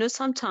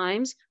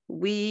 sometimes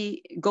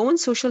we go on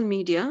social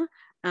media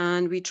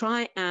and we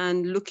try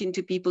and look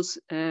into people's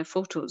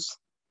photos.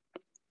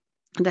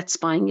 That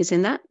spying is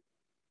in that.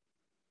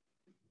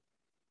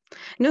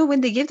 No,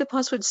 when they give the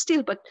password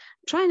still, but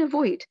try and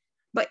avoid.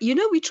 But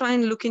we try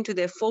and look into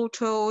their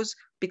photos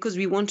because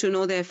we want to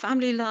know their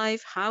family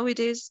life, how it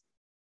is.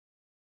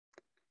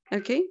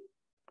 Okay?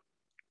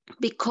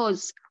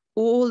 Because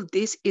all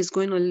this is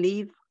going to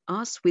leave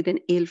us with an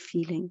ill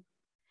feeling.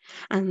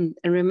 And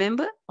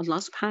remember, Allah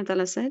subhanahu wa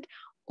ta'ala said,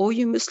 "O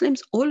you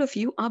Muslims, all of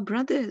you are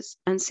brothers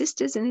and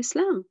sisters in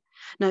Islam."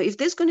 Now, if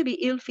there's going to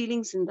be ill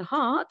feelings in the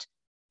heart,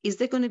 is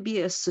there going to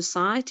be a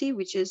society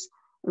which is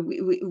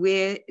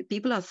where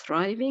people are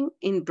thriving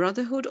in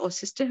brotherhood or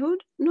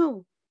sisterhood?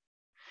 No.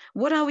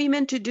 What are we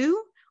meant to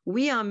do?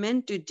 We are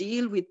meant to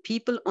deal with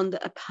people on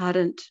the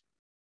apparent.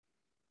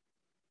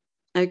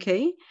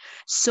 Okay,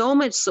 so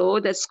much so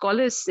that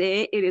scholars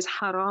say it is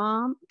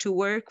haram to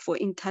work for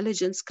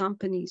intelligence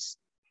companies,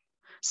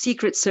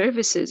 secret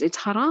services. It's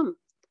haram.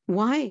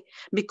 Why?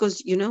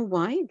 Because you know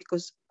why?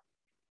 Because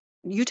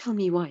you tell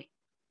me why.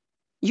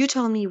 You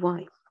tell me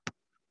why.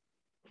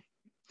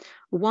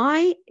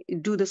 Why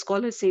do the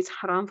scholars say it's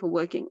haram for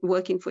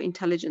working for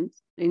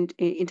intelligence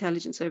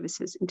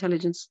services,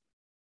 intelligence?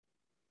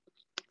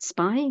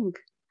 Spying.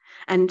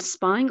 And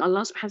spying,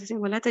 Allah subhanahu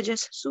wa ta'ala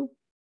says,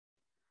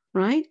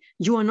 right?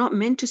 You are not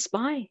meant to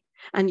spy.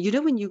 And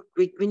when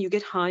you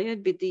get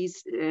hired with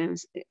these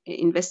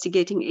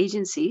investigating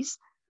agencies,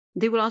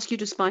 they will ask you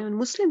to spy on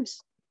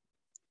Muslims.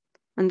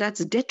 And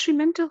that's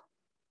detrimental.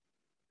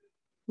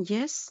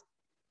 Yes.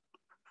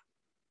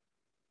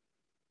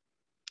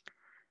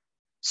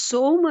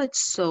 So much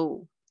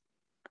so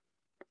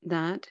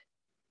that,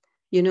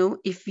 you know,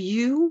 if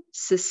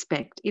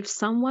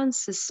someone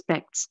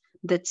suspects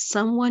that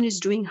someone is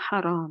doing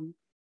haram,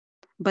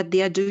 but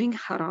they are doing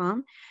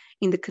haram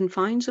in the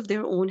confines of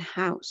their own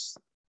house,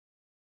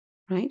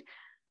 right?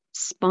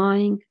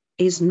 Spying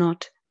is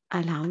not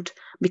allowed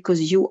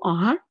because you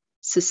are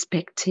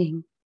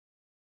suspecting.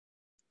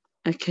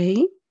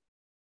 Okay?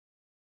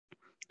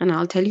 And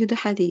I'll tell you the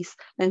hadith.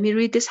 Let me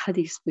read this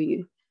hadith for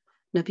you.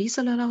 Nabi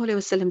sallallahu alayhi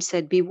wasallam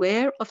said,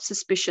 beware of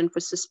suspicion, for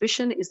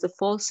suspicion is the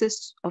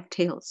falsest of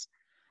tales.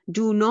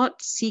 Do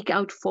not seek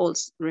out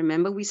faults.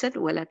 Remember we said,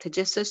 وَلَا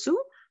تَجَسَّسُوا.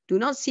 Do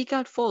not seek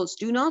out faults.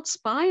 Do not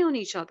spy on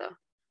each other.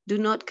 Do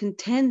not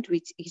contend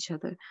with each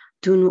other.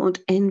 Do not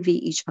envy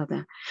each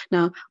other.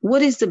 Now,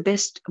 what is the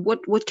best,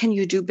 what can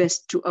you do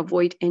best to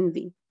avoid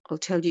envy? I'll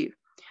tell you.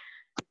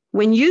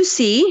 When you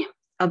see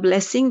a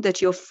blessing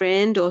that your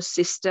friend or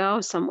sister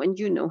or someone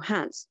you know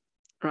has,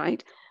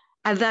 right?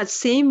 At that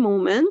same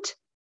moment,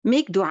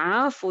 make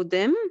dua for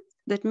them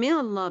that may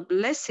Allah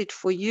bless it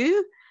for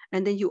you.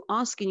 And then you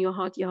ask in your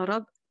heart, Ya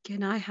Rab,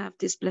 can I have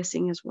this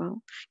blessing as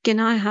well? Can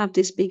I have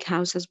this big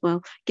house as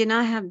well? Can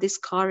I have this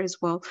car as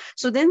well?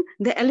 So then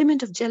the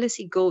element of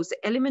jealousy goes,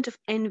 the element of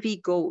envy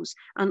goes,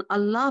 and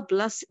Allah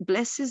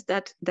blesses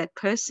that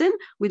person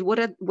with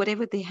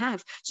whatever they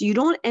have. So you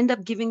don't end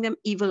up giving them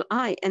evil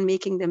eye and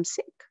making them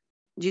sick.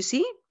 Do you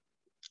see?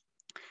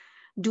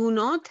 Do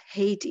not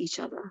hate each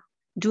other.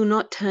 Do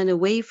not turn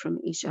away from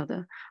each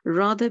other.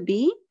 Rather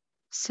be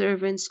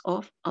servants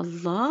of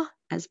Allah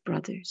as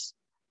brothers.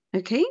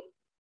 Okay?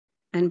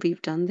 And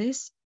we've done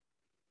this.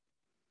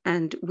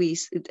 And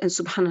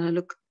subhanAllah,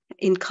 look,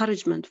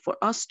 encouragement for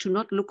us to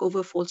not look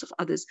over faults of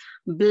others.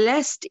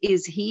 Blessed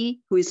is he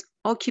who is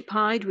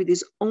occupied with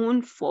his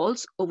own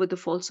faults over the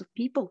faults of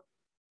people.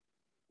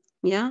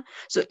 Yeah?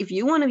 So if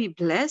you want to be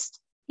blessed,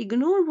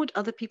 ignore what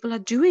other people are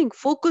doing.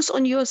 Focus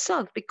on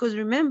yourself, because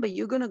remember,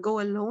 you're going to go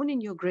alone in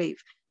your grave.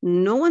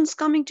 No one's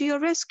coming to your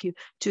rescue.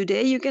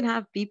 Today, you can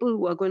have people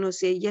who are going to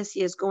say, yes,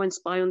 yes, go and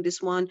spy on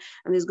this one.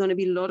 And there's going to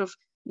be a lot of,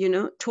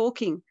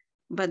 talking.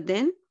 But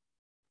then,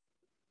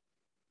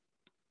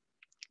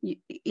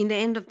 in the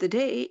end of the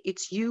day,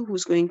 it's you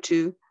who's going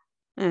to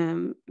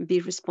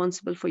be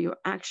responsible for your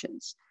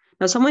actions.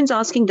 Now, someone's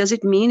asking, does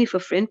it mean if a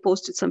friend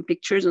posted some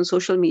pictures on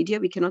social media,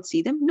 we cannot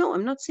see them? No,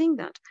 I'm not saying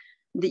that.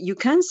 You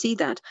can see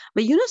that.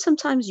 But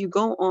sometimes you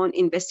go on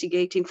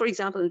investigating. For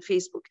example, on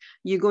Facebook,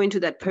 you go into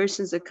that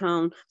person's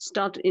account,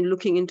 start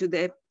looking into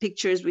their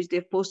pictures, which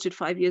they've posted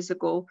 5 years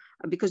ago,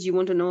 because you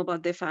want to know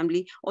about their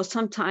family. Or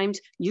sometimes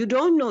you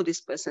don't know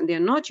this person. They're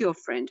not your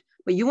friend,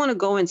 but you want to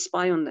go and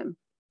spy on them.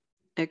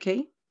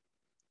 Okay?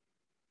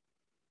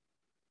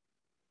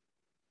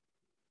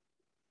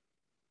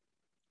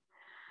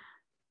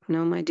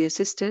 No, my dear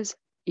sisters,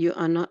 you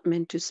are not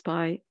meant to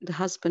spy. The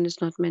husband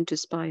is not meant to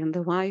spy on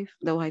the wife.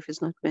 The wife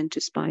is not meant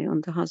to spy on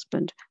the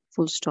husband.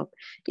 Full stop.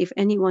 If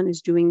anyone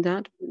is doing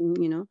that,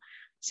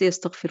 say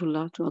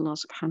astaghfirullah to Allah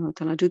subhanahu wa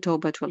ta'ala. Do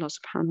tawbah to Allah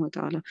subhanahu wa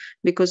ta'ala.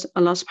 Because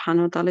Allah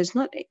subhanahu wa ta'ala is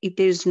not, if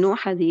there's no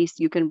hadith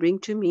you can bring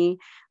to me,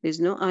 there's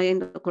no ayah in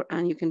the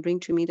Quran you can bring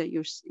to me that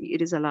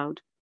it is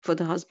allowed for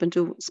the husband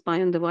to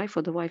spy on the wife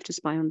or the wife to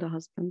spy on the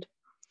husband.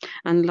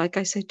 And like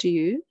I said to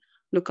you,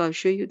 look, I'll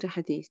show you the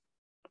hadith.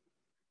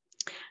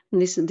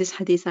 This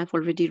hadith I've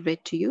already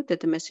read to you, that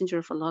the Messenger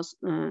of Allah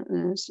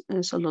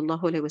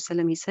sallallahu alaihi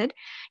wasallam, he said,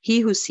 he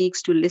who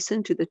seeks to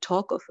listen to the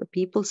talk of a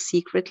people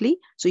secretly,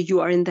 so you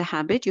are in the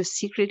habit, you're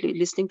secretly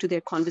listening to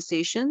their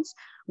conversations,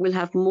 will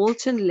have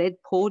molten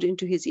lead poured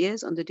into his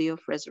ears on the day of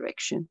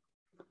resurrection.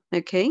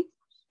 Okay?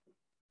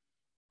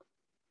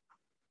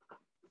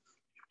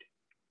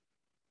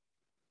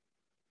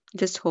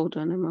 Just hold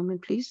on a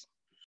moment, please.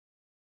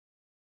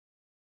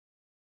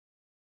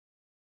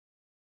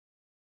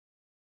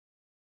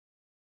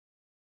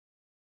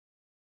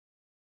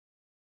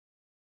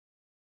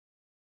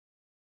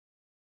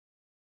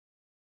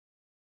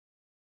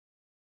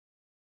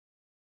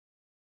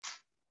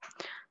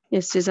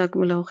 Yes,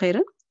 Jazakumullahu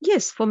khairan.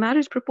 Yes, for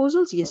marriage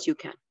proposals, yes, you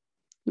can.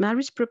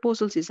 Marriage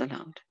proposals is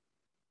allowed.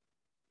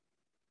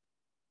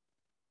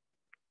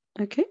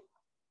 Okay?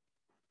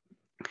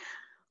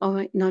 All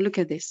right, now look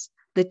at this.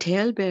 The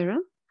talebearer,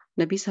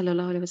 Nabi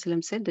sallallahu alaihi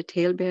wasallam said, the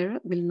talebearer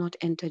will not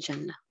enter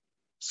Jannah.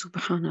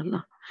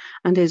 Subhanallah.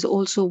 And there's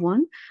also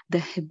one, the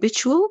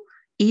habitual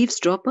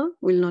eavesdropper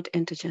will not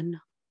enter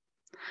Jannah.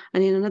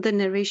 And in another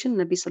narration,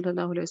 Nabi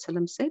sallallahu alaihi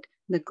wasallam said,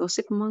 the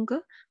gossip monger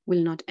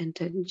will not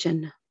enter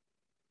Jannah.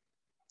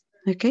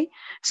 Okay,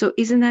 so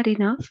isn't that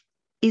enough?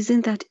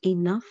 Isn't that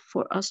enough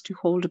for us to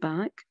hold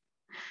back?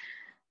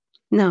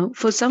 Now,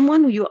 for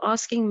someone you're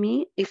asking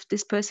me if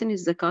this person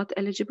is zakat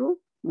eligible,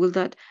 will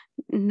that?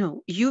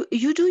 No, you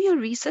do your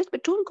research,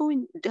 but don't go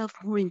and delve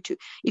more into.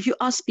 If you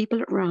ask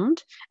people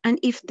around, and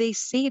if they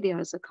say they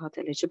are zakat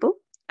eligible,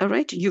 All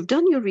right, you've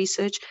done your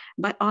research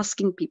by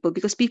asking people,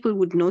 because people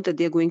would know that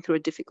they're going through a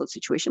difficult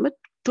situation, but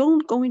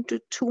don't go into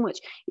too much.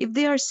 If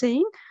they are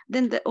saying,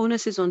 then the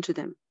onus is onto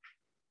them.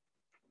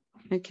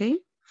 Okay.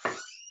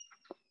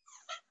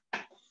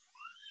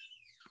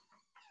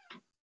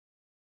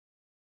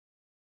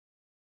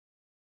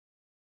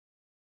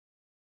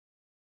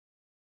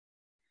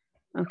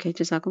 Okay,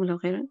 jazakumullah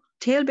khairan.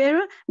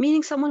 Talebearer,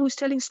 meaning someone who's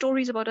telling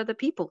stories about other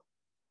people.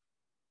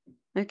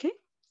 Okay.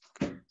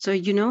 So,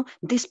 you know,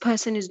 this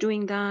person is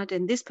doing that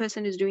and this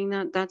person is doing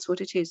that. That's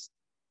what it is.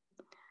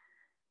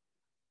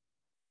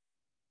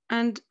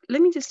 And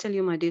let me just tell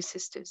you, my dear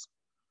sisters,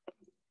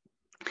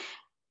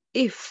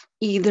 if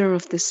either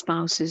of the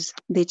spouses,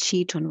 they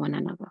cheat on one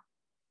another,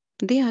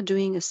 they are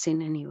doing a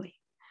sin anyway.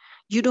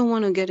 You don't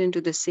want to get into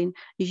the sin.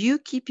 You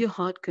keep your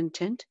heart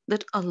content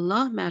that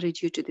Allah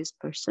married you to this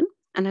person.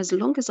 And as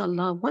long as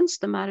Allah wants,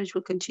 the marriage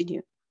will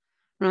continue,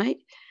 right?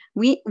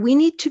 We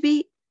need to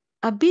be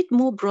a bit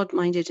more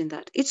broad-minded in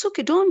that. It's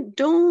okay.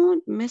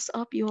 Don't mess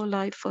up your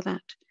life for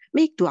that.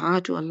 Make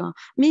dua to Allah.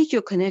 Make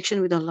your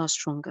connection with Allah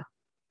stronger.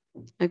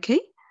 Okay?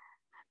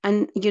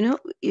 And, you know,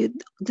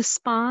 the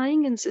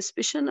spying and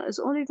suspicion is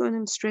only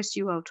going to stress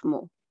you out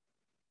more.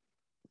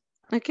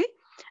 Okay?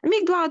 And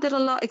make dua that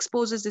Allah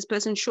exposes this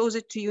person, shows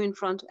it to you in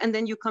front, and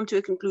then you come to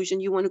a conclusion.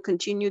 You want to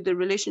continue the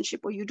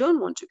relationship or you don't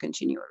want to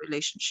continue a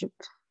relationship.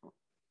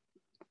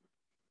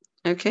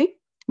 Okay?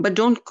 But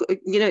don't,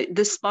 you know,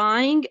 the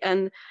spying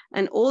and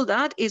all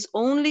that is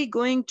only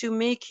going to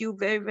make you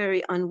very,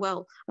 very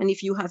unwell. And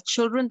if you have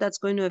children, that's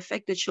going to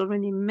affect the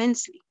children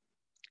immensely.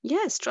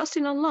 Yes, trust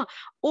in Allah.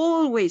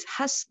 Always,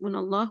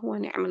 hasbunallahu wa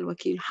ni'mal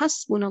wakil.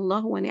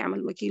 Hasbunallahu wa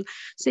ni'mal wakil.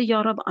 Say,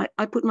 Ya Rab,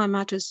 I put my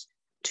matters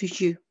to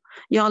you.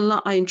 Ya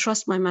Allah, I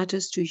entrust my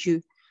matters to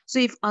you. So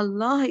if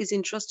Allah is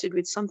entrusted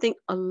with something,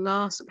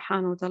 Allah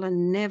subhanahu wa ta'ala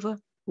never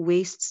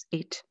wastes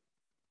it.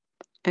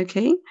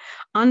 Okay?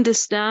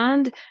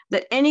 Understand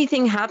that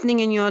anything happening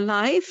in your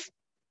life,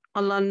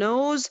 Allah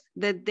knows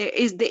that there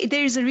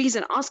is a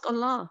reason. Ask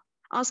Allah.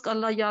 Ask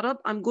Allah, Ya Rab,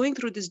 I'm going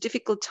through this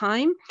difficult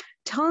time.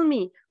 Tell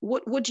me,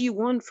 what do you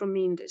want from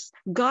me in this?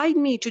 Guide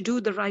me to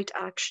do the right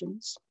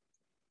actions.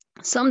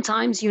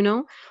 Sometimes, you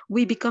know,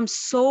 we become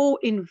so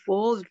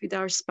involved with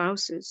our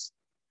spouses,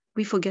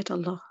 we forget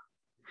Allah.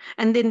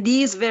 And then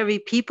these very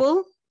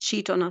people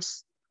cheat on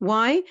us.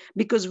 Why?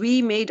 Because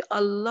we made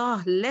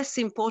Allah less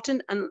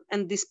important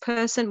and this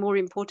person more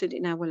important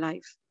in our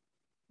life.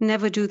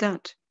 Never do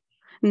that.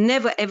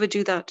 Never ever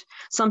do that.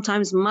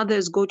 Sometimes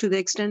mothers go to the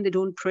extent they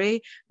don't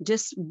pray,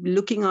 just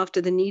looking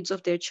after the needs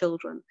of their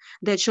children.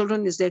 Their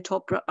children is their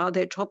top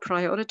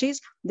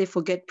priorities. They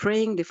forget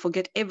praying, they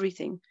forget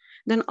everything.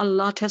 Then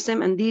Allah tests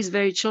them, and these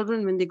very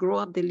children, when they grow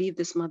up, they leave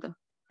this mother.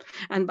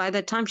 And by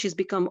that time she's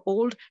become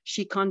old,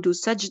 she can't do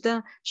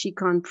sajda, she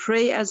can't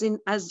pray as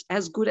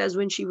good as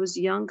when she was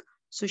young.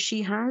 So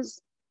she has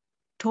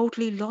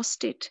totally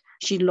lost it.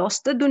 She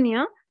lost the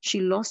dunya,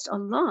 she lost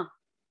Allah.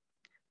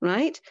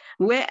 Right?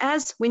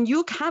 Whereas when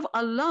you have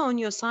Allah on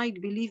your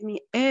side, believe me,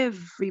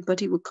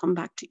 everybody will come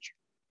back to you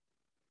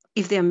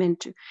if they're meant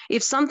to.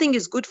 If something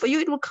is good for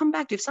you, it will come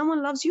back to you. If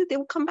someone loves you, they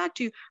will come back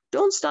to you.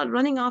 Don't start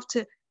running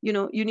after, you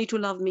know, you need to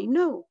love me.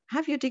 No,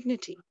 have your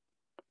dignity.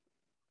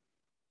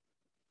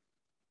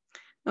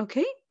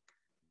 Okay,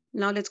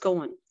 now let's go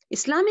on.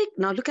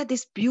 Now look at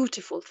this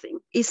beautiful thing.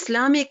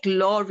 Islamic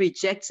law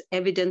rejects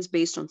evidence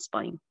based on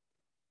spying.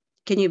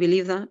 Can you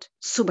believe that?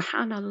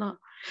 Subhanallah.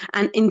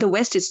 And in the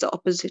West, it's the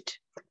opposite.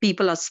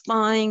 People are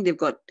spying. They've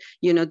got,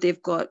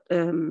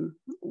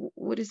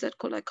 what is that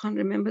called? I can't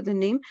remember the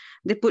name.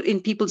 They put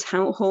in people's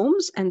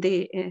homes and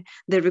they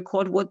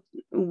record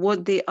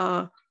what they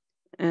are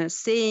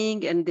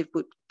saying, and they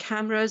put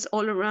cameras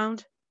all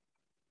around.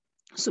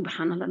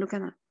 Subhanallah, look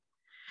at that.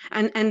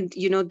 And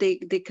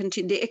they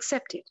continue, they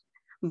accept it.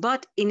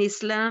 But in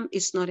Islam,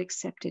 it's not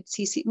accepted.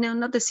 Now,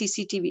 not the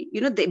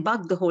CCTV. They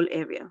bug the whole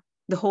area,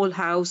 the whole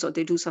house, or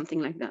they do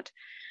something like that.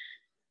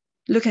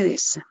 Look at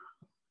this.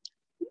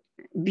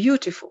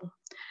 Beautiful.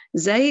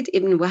 Zayd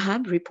ibn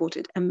Wahab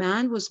reported a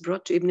man was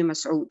brought to Ibn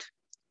Mas'ud.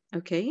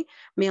 Okay.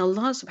 May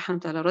Allah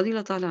subhanahu wa ta'ala,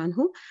 radiallahu ta'ala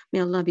anhu, may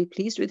Allah be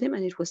pleased with him.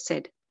 And it was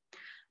said,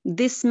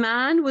 this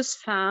man was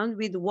found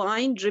with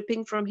wine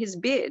dripping from his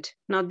beard.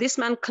 Now, this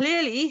man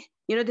clearly,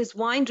 there's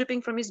wine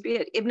dripping from his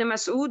beard. Ibn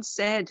Mas'ud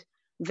said,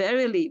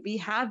 verily, we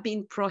have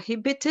been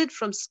prohibited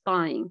from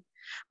spying.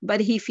 But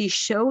if he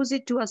shows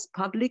it to us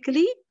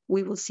publicly,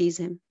 we will seize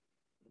him.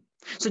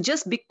 So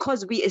just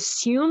because we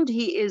assumed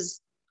he is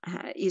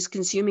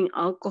consuming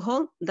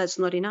alcohol, that's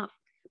not enough.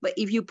 But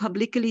if you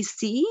publicly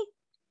see,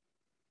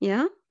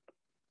 yeah.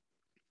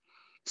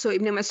 So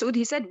Ibn Mas'ud,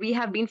 he said, we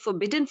have been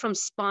forbidden from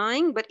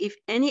spying, but if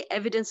any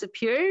evidence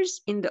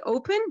appears in the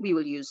open, we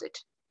will use it.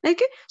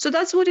 Okay, so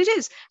that's what it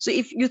is. So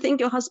if you think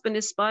your husband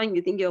is spying,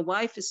 you think your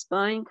wife is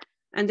spying,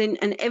 and then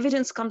an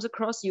evidence comes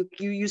across,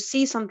 you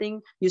see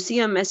something, you see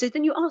a message,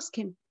 then you ask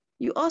him.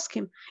 You ask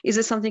him, is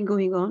there something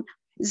going on?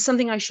 Is there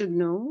something I should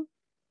know?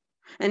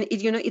 And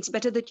it's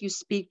better that you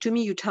speak to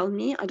me, you tell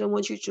me. I don't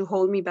want you to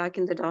hold me back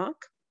in the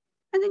dark.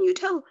 And then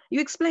you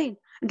explain.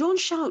 Don't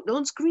shout,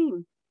 don't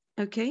scream.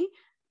 Okay.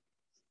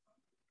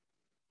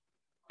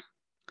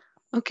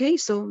 Okay,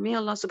 so may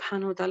Allah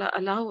subhanahu wa ta'ala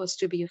allow us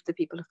to be of the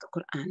people of the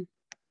Quran.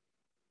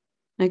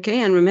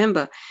 Okay, and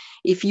remember,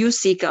 if you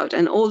seek out,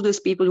 and all those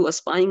people who are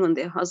spying on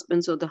their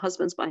husbands or the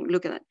husbands spying,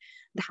 look at that,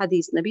 the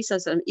hadith, Nabi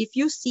Sallallahu Alaihi Wasallam, if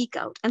you seek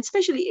out, and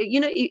especially,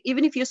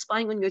 even if you're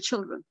spying on your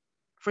children,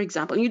 for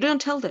example, you don't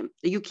tell them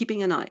that you're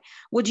keeping an eye.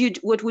 What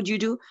would you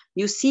do?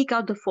 You seek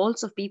out the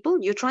faults of people,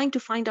 you're trying to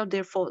find out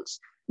their faults.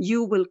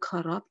 You will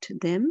corrupt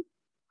them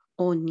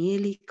or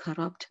nearly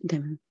corrupt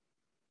them.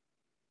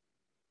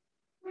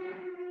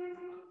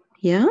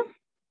 Yeah?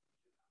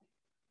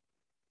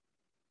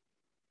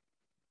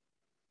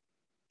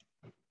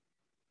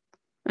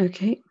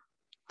 Okay.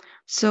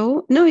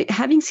 So, no,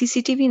 having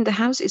CCTV in the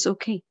house is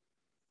okay.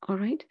 All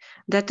right.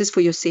 That is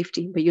for your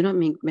safety, but you're not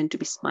meant to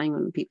be spying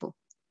on people.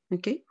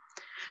 Okay.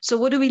 So,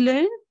 what do we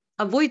learn?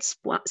 Avoid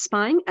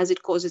spying as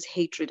it causes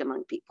hatred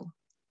among people.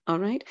 All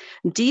right.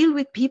 Deal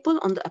with people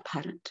on the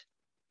apparent.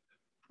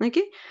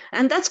 Okay.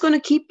 And that's going to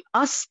keep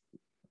us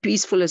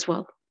peaceful as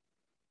well.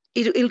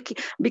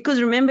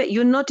 Because remember,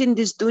 you're not in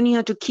this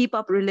dunya to keep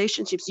up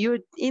relationships. You're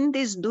in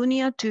this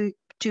dunya to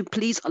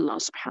please Allah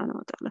subhanahu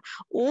wa ta'ala.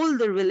 All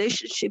the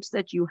relationships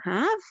that you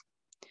have,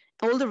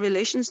 all the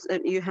relations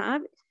that you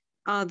have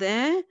are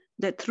there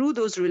that through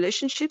those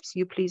relationships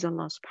you please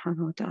Allah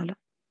subhanahu wa ta'ala.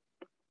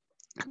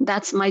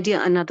 That's, my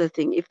dear, another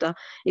thing. If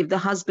the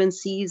husband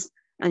sees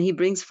and he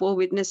brings 4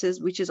 witnesses,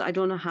 which is, I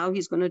don't know how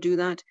he's going to do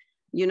that,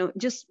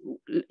 just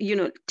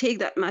take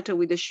that matter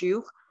with the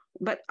shuyukh.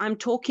 But I'm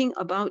talking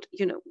about,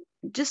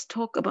 just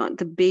talk about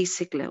the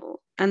basic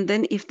level. And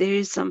then if there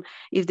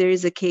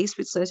is a case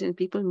with certain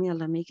people, may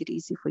Allah make it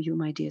easy for you,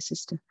 my dear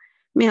sister.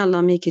 May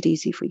Allah make it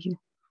easy for you.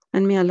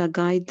 And may Allah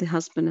guide the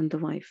husband and the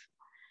wife.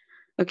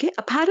 Okay,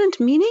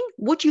 apparent meaning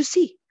what you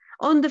see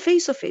on the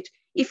face of it.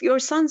 If your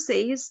son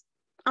says,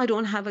 I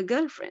don't have a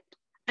girlfriend,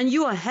 and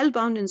you are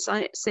hellbound in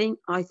saying,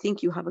 I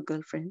think you have a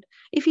girlfriend.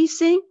 If he's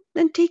saying,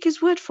 then take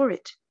his word for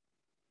it.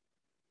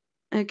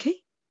 Okay.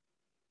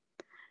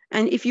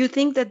 And if you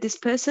think that this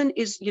person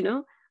is,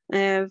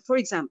 for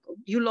example,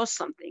 you lost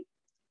something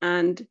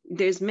and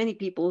there's many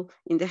people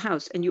in the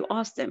house and you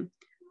ask them,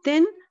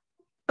 then,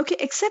 okay,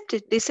 accept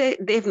it. They say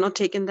they have not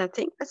taken that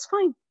thing. That's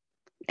fine.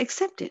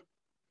 Accept it.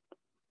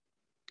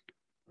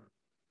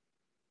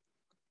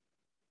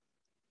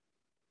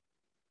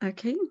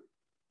 Okay.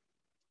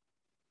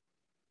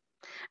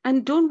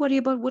 And don't worry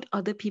about what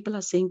other people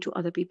are saying to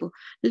other people.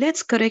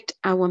 Let's correct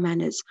our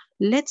manners.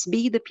 Let's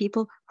be the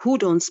people who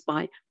don't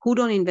spy, who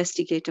don't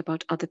investigate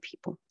about other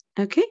people.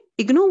 Okay?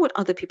 Ignore what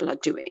other people are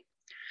doing.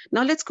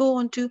 Now let's go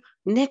on to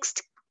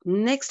next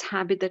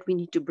habit that we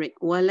need to break.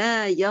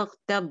 وَلَا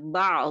يَغْتَبْ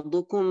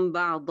بَعْضُكُمْ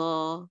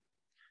بَعْضًا.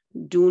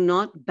 Do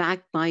not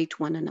backbite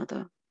one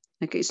another.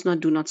 Okay, it's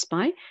not do not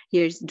spy.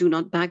 Here it's do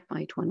not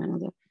backbite one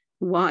another.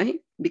 Why?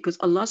 Because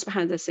Allah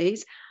subhanahu wa ta'ala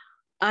says,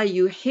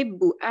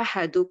 أَيُحِبُّ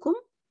أَحَدُكُمْ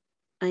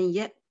أن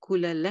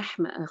يأكل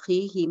لحم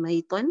أخيه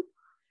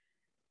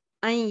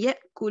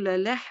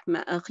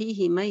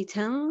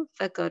ميتا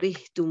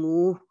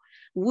فكرهتموه.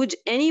 Would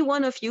any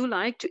one of you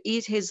like to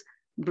eat his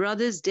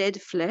brother's dead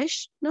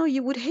flesh? No,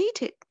 you would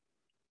hate it.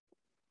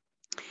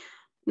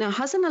 Now,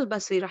 Hassan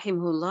al-Basri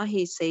rahimahullah,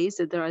 he says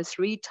that there are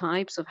 3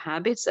 types of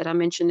habits that are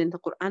mentioned in the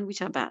Quran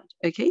which are bad.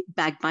 Okay,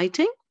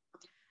 backbiting.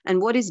 And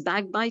what is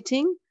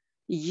backbiting?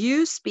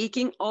 You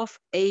speaking of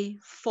a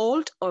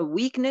fault or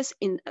weakness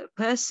in a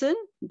person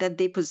that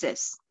they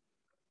possess.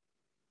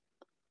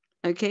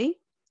 Okay,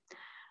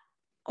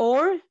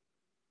 or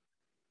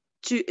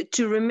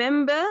to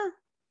remember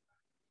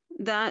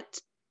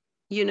that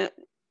you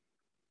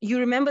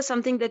remember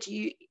something that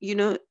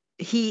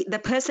the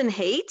person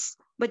hates,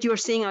 but you're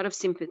saying out of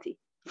sympathy.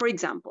 For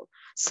example,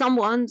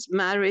 someone's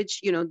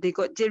marriage,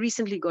 they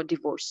recently got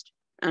divorced,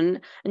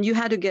 and you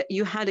had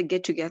a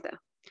get together,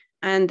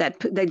 and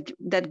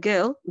that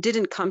girl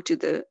didn't come to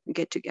the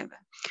get together.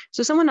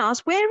 So someone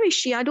asked, where is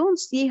she? I don't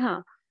see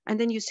her. And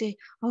then you say,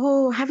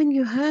 oh, haven't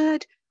you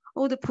heard?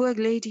 Oh, the poor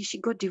lady, she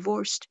got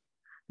divorced.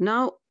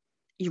 Now,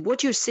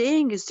 what you're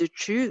saying is the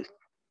truth,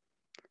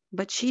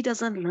 but she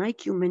doesn't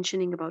like you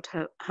mentioning about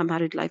her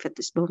married life at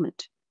this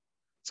moment.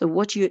 So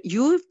what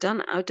you've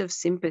done out of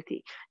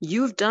sympathy,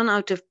 you've done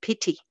out of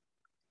pity,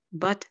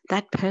 but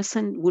that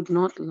person would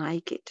not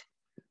like it.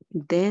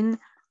 Then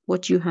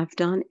what you have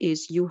done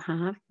is you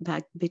have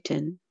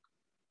backbitten.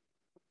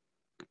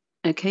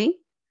 Okay?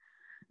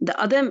 The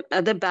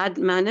other bad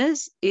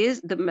manners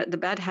is the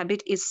bad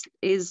habit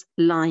is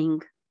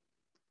lying.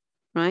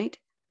 Right?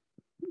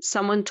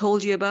 Someone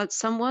told you about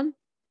someone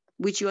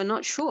which you are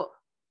not sure.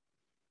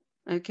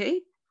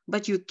 Okay?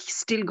 But you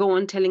still go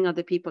on telling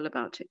other people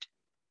about it.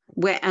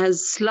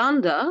 Whereas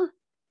slander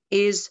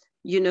is,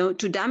 to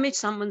damage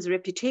someone's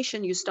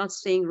reputation, you start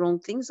saying wrong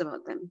things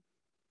about them.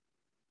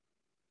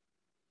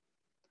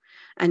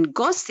 And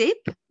gossip,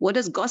 what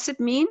does gossip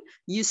mean?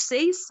 You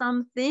say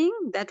something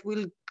that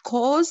will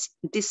cause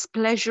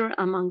displeasure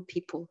among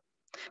people.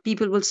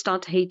 People will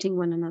start hating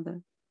one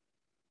another.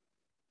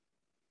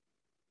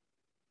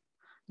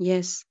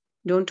 Yes.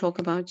 Don't talk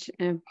about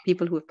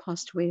people who have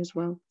passed away as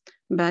well.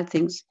 Bad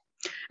things.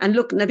 And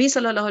look, Nabi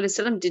sallallahu alaihi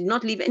wasallam did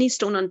not leave any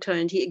stone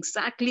unturned. He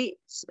exactly,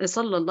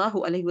 sallallahu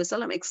alaihi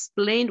wasallam,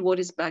 explained what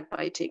is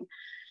backbiting.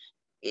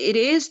 It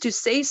is to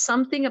say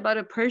something about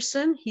a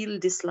person he'll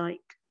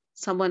dislike.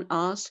 Someone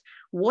asked,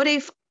 what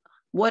if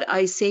what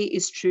I say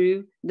is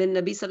true? Then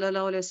Nabi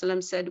sallallahu alaihi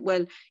wasallam said,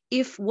 well,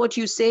 if what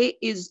you say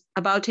is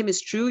about him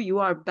is true, you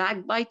are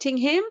backbiting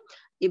him.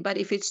 But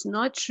if it's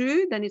not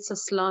true, then it's a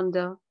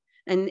slander.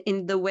 And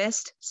in the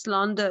West,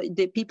 slander,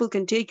 the people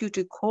can take you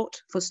to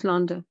court for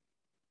slander.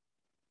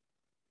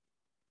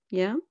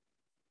 Yeah.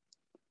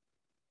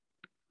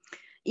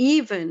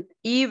 Even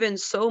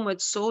so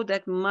much so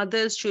that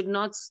mothers should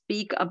not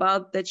speak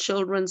about their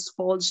children's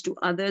faults to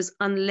others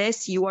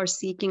unless you are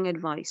seeking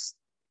advice.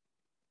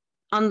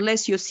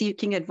 Unless you're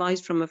seeking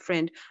advice from a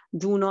friend,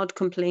 do not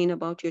complain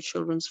about your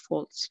children's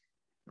faults.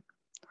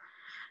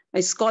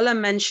 A scholar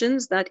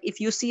mentions that if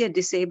you see a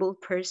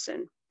disabled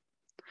person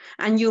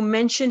and you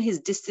mention his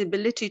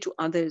disability to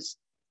others,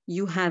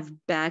 you have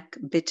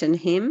backbitten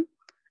him,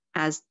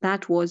 as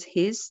that was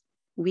his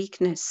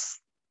weakness.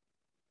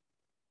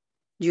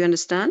 Do you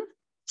understand?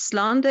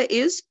 Slander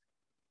is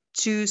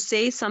to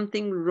say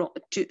something wrong,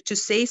 to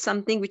say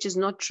something which is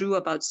not true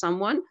about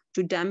someone,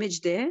 to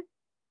damage their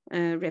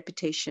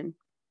reputation.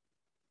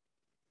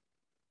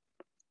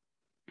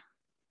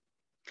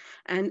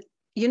 And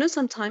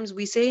sometimes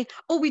we say,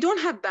 oh, we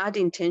don't have bad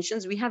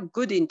intentions, we have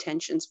good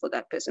intentions for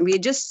that person. We're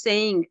just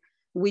saying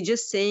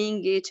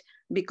it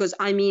because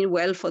I mean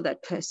well for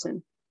that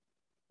person.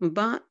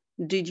 But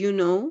did you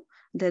know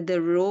that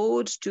the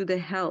road to the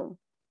hell,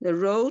 the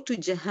road to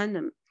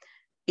Jahannam,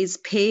 is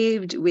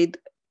paved with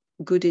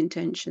good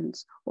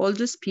intentions? All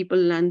those people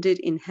landed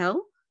in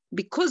hell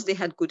because they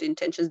had good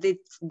intentions. They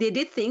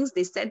did things,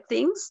 they said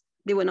things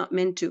they were not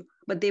meant to,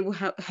 but they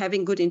were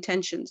having good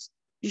intentions.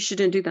 You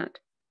shouldn't do that.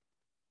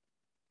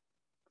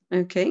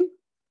 Okay.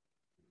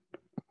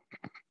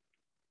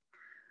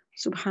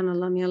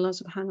 Subhanallah, may Allah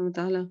subhanahu wa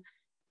ta'ala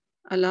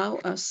allow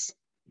us.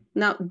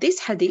 Now, this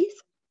hadith,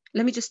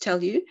 let me just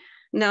tell you.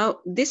 Now,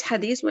 this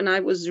hadith, when I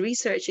was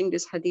researching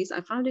this hadith,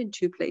 I found it in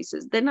 2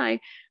 places. Then I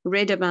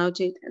read about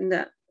it, and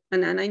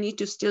I need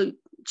to still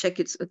check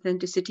its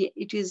authenticity.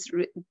 It is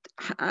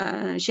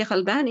Sheikh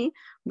Albani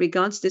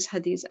regards this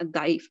hadith as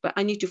da'if, but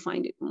I need to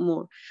find it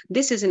more.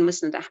 This is in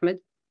Musnad Ahmad,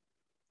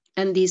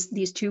 and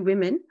these 2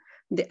 women,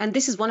 and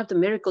this is one of the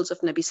miracles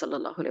of Nabi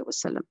sallallahu alaihi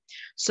wasallam.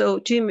 So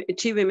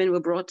two women were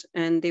brought,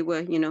 and they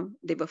were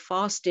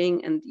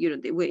fasting, and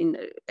they were in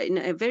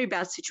a very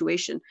bad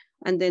situation.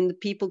 And then the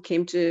people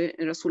came to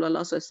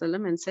Rasulullah sallallahu alaihi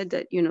wasallam and said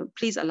that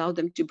please allow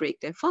them to break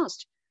their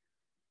fast,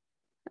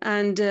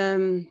 and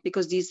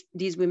because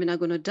these women are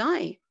going to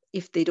die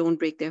if they don't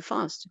break their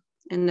fast.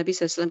 And Nabi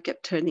sallallahu alaihi wasallam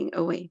kept turning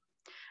away,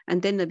 and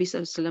then Nabi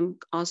sallallahu alaihi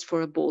wasallam asked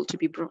for a bowl to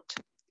be brought,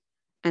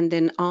 and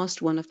then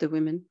asked one of the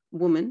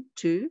woman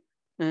to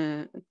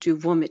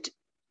vomit.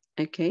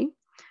 Okay.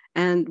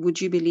 And would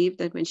you believe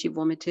that when she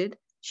vomited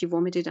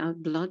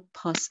out blood,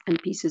 pus,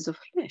 and pieces of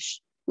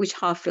flesh, which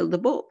half filled the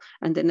bowl.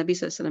 And then Nabi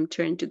sallallahu alaihi wasallam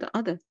turned to the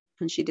other,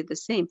 and she did the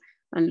same.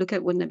 And look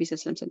at what Nabi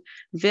sallallahu alaihi wasallam said.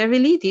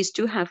 Verily, these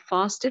 2 have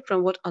fasted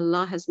from what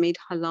Allah has made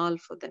halal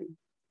for them.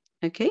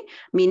 Okay.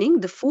 Meaning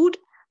the food,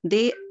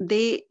 they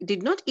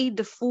did not eat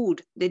the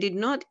food. They did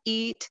not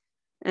eat,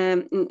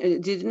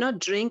 did not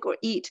drink or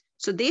eat.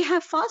 So they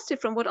have fasted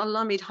from what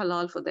Allah made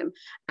halal for them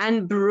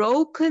and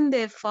broken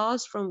their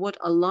fast from what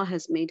Allah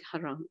has made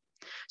haram.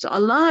 So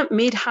Allah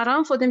made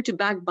haram for them to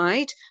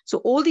backbite. So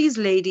all these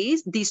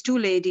 2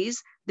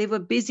 ladies, they were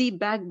busy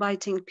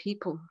backbiting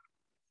people.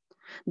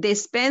 They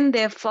spend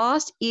their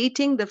fast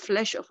eating the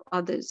flesh of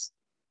others.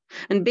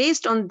 And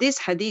based on this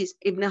hadith,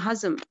 Ibn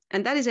Hazm,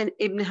 and that is an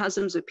Ibn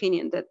Hazm's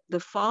opinion, that the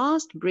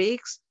fast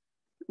breaks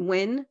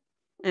when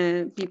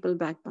people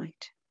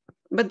backbite.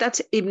 But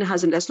that's Ibn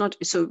Hazm. That's not,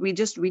 so we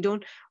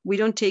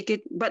don't take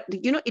it. But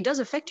it does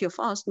affect your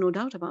fast, no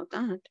doubt about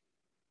that.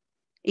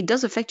 It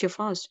does affect your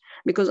fast,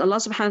 because Allah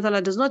subhanahu wa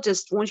ta'ala does not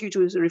just want you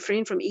to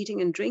refrain from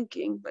eating and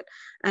drinking,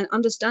 and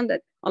understand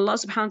that Allah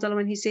subhanahu wa ta'ala,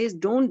 when He says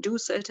don't do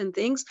certain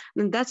things,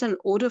 then that's an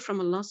order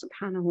from Allah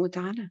subhanahu wa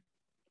ta'ala.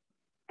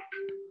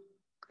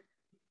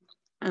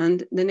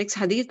 And the next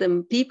hadith,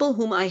 the people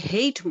whom I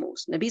hate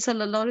most, Nabi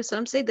sallallahu alaihi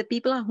wasallam said, the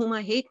people whom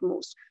I hate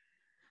most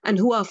and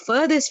who are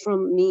furthest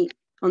from me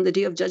on the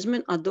day of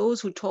judgment are those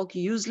who talk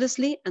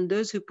uselessly, and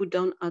those who put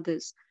down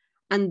others,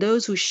 and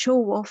those who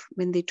show off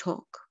when they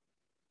talk.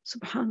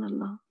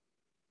 Subhanallah.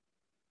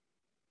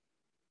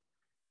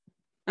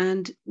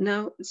 And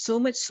now, so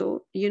much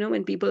so,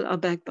 when people are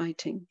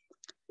backbiting,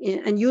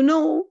 and you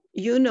know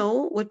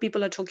what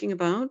people are talking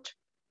about,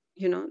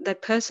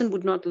 that person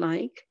would not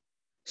like.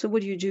 So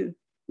what do?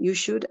 You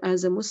should,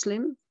 as a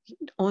Muslim,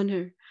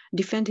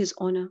 defend his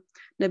honor.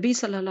 Nabi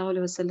sallallahu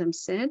alaihi wasallam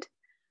said,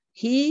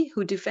 he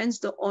who defends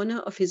the honor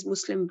of his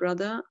Muslim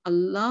brother,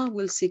 Allah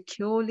will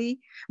secure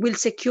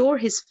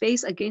his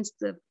face against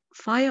the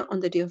fire on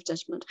the day of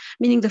judgment.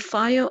 Meaning the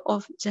fire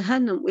of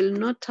Jahannam will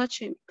not touch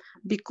him,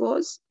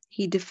 because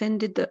he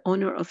defended the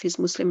honor of his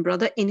Muslim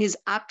brother in his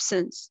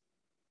absence.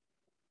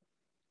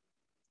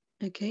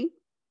 Okay.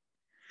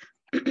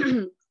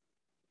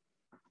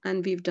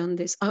 And we've done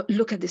this.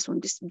 Look at this one.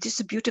 This is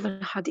a beautiful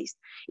hadith.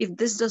 If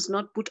this does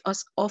not put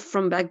us off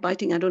from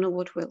backbiting, I don't know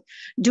what will.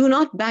 Do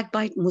not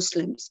backbite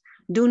Muslims.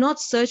 Do not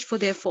search for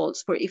their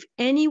faults. For if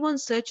anyone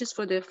searches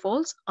for their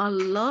faults,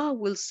 Allah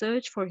will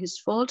search for his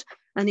fault.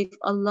 And if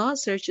Allah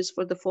searches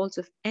for the faults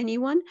of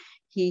anyone,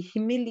 he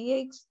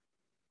humiliates.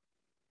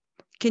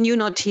 Can you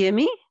not hear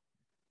me?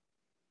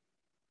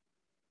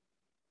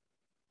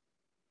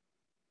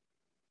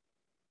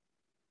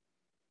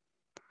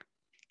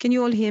 Can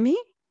you all hear me?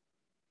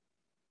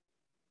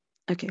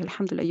 Okay,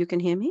 alhamdulillah, you can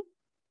hear me?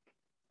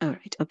 All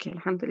right, okay,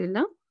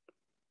 alhamdulillah.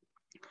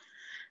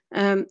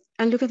 And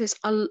look at this.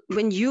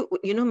 When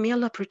may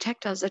Allah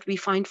protect us that we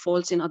find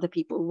faults in other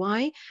people.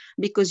 Why?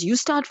 Because you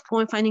start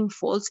finding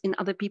faults in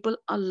other people,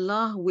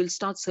 Allah will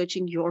start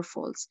searching your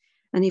faults.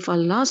 And if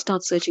Allah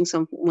starts searching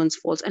someone's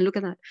faults, and look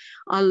at that,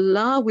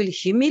 Allah will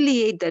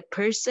humiliate that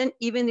person,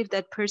 even if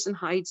that person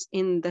hides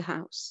in the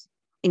house,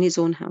 in his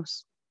own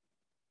house.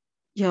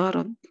 Ya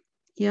Rab,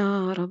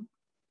 Ya Rab.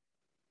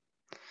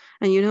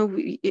 And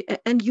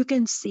and you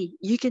can see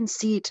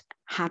it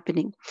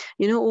happening.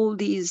 All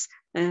these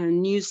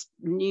news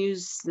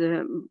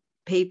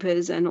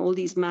papers and all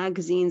these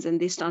magazines, and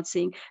they start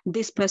saying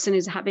this person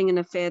is having an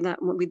affair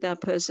with that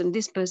person,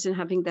 this person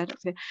having that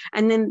affair,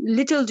 and then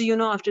little do you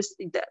know,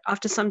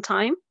 after some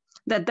time,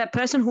 that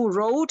person who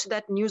wrote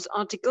that news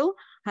article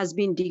has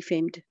been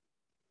defamed,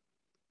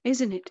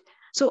 isn't it?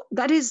 So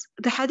that is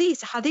the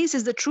hadith. Hadith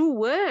is the true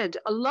word.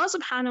 Allah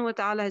subhanahu wa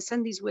ta'ala has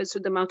sent these words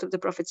through the mouth of the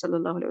Prophet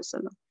sallallahu alaihi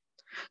wasallam.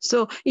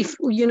 So if,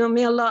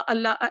 may Allah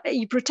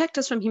you protect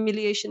us from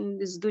humiliation in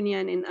this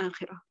dunya and in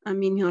akhirah.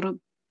 Ameen ya Rab.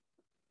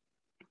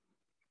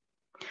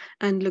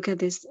 And look at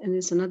this, and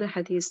there's another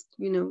hadith,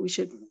 we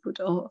should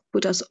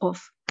put us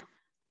off.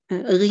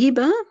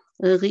 Ghiba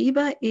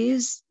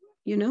is,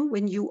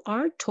 when you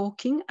are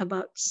talking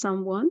about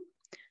someone,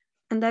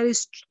 and that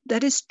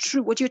is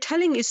true. What you're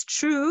telling is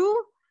true,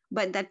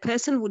 but that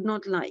person would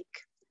not like.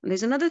 And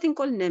there's another thing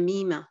called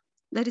namima,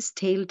 that is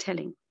tale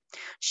telling.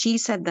 She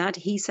said that,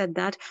 he said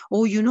that,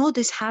 oh,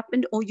 this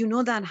happened, oh,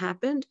 that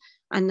happened.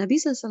 And Nabi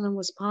Sallallahu Alaihi Wasallam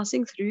was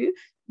passing through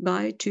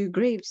by two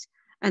graves.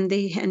 And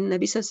Nabi Sallallahu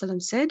Alaihi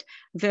Wasallam said,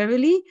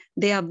 verily,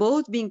 they are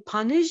both being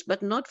punished,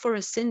 but not for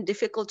a sin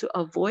difficult to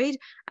avoid.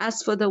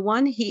 As for the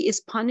one, he is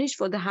punished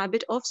for the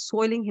habit of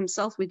soiling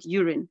himself with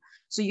urine.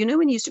 So,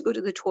 when he used to go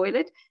to the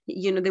toilet,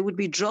 there would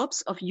be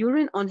drops of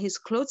urine on his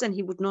clothes and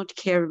he would not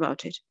care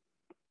about it.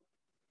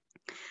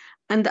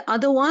 And the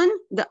other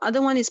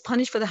one is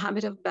punished for the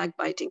habit of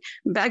backbiting.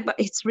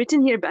 It's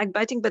written here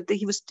backbiting, but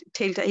he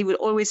would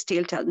always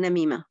tale tell,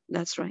 namima.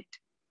 That's right.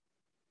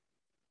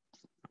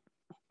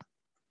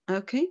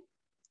 Okay.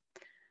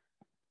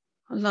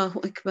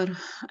 Allahu Akbar.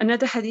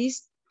 Another hadith.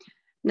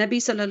 Nabi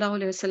sallallahu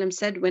alaihi wasallam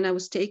said, when I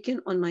was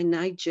taken on my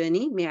night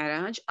journey,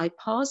 Mi'raj, I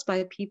passed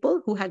by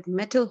people who had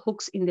metal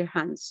hooks in their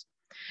hands,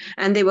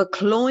 and they were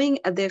clawing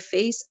at their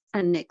face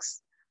and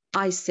necks.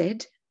 I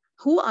said,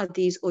 who are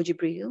these, O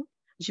Jibreel?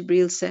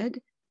 Jibreel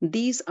said,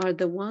 these are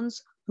the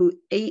ones who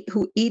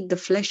eat the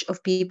flesh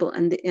of people,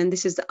 and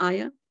this is the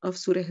ayah of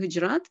Surah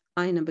Al-Hujurat,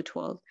 ayah number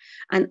 12,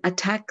 and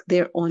attack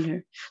their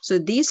honor. So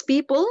these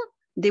people,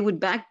 they would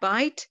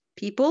backbite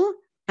people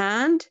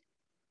and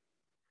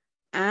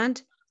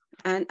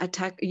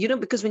attack,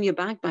 because when you're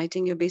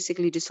backbiting, you're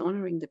basically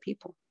dishonoring the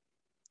people.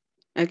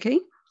 Okay,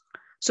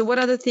 so what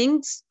are the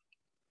things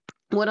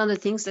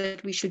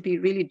that we should be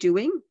really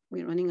doing?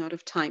 We're running out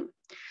of time.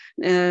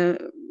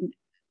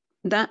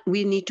 That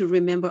we need to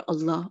remember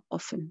Allah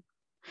often,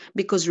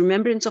 because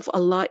remembrance of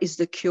Allah is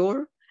the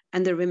cure,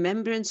 and the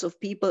remembrance of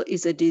people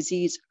is a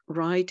disease.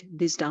 Write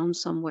this down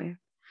somewhere.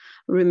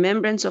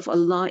 Remembrance of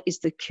Allah is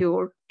the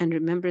cure, and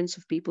remembrance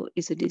of people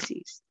is a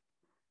disease.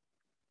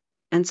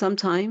 And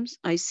sometimes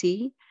I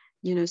see,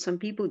 some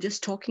people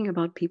just talking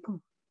about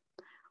people,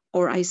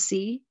 or I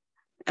see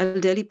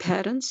elderly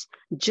parents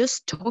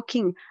just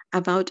talking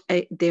about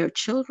their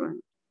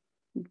children.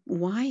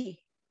 Why?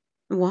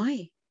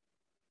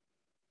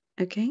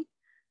 Okay,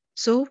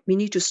 so we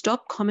need to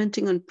stop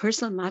commenting on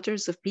personal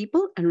matters of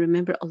people and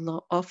remember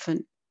Allah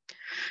often.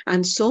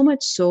 And so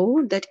much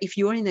so that if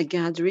you are in a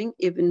gathering,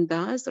 Ibn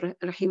Baz,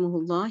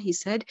 rahimahullah, he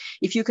said,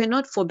 if you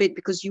cannot forbid,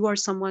 because you are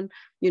someone,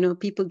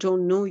 people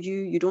don't know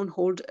you, you don't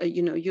hold,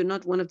 you're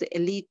not one of the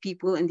elite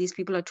people, and these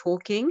people are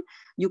talking,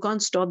 you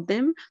can't stop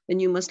them, then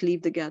you must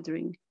leave the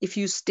gathering. If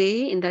you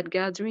stay in that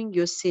gathering,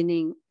 you're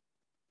sinning.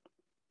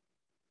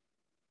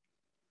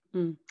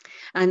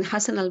 And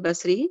Hassan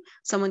al-Basri,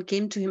 someone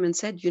came to him and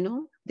said,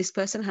 this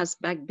person has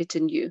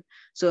backbitten you.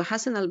 So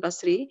Hassan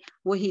al-Basri,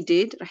 what he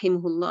did,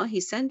 rahimahullah,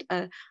 he sent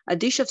a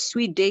dish of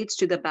sweet dates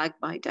to the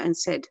backbiter and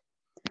said,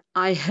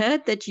 I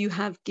heard that you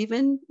have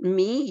given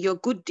me your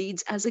good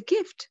deeds as a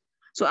gift.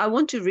 So I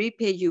want to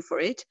repay you for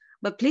it,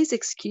 but please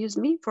excuse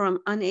me, for I'm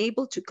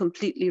unable to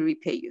completely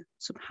repay you.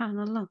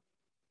 Subhanallah.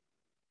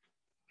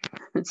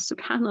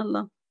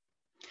 Subhanallah.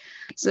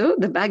 So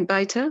the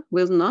backbiter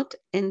will not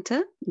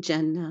enter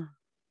Jannah.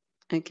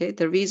 Okay,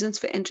 the reasons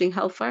for entering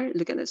hellfire,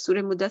 look at the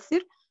Surah Mudathir,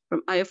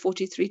 from ayah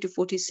 43 to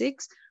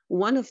 46.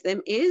 One of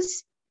them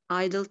is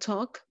idle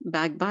talk,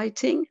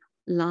 backbiting,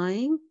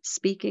 lying,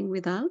 speaking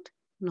without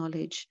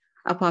knowledge,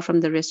 apart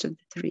from the rest of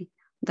the three.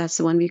 That's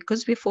the one,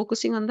 because we're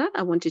focusing on that,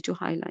 I wanted to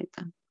highlight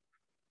that.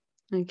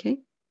 Okay.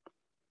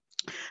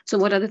 So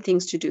what are the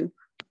things to do?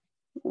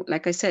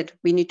 Like I said,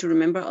 we need to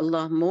remember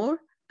Allah more,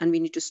 and we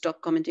need to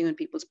stop commenting on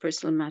people's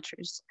personal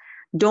matters.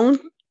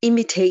 Don't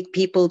imitate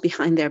people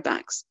behind their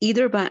backs,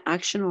 either by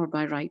action or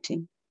by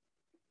writing.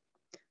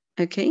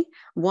 Okay,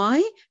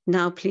 why?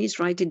 Now please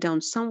write it down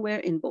somewhere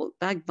in bold.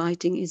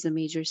 Backbiting is a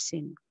major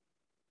sin.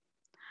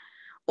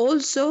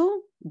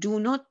 Also, do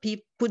not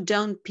put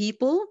down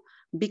people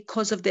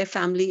because of their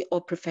family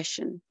or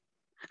profession.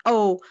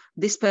 Oh,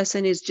 this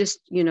person is just,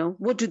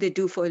 what do they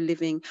do for a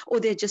living? Or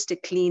they're just a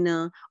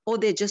cleaner, or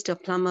they're just a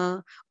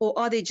plumber, or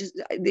are they're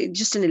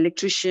just an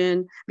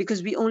electrician,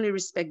 because we only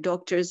respect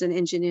doctors and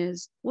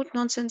engineers. What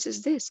nonsense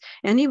is this?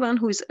 Anyone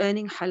who is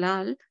earning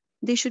halal,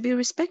 they should be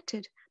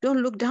respected.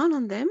 Don't look down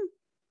on them.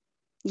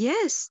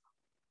 Yes.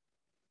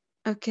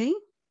 Okay.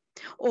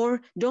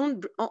 Or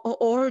don't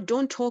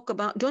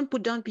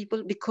put down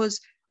people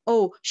because,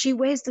 oh, she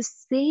wears the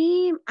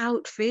same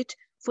outfit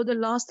for the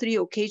last 3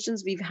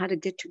 occasions we've had a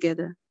get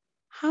together.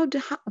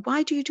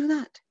 Why do you do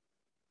that?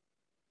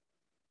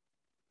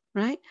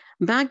 Right?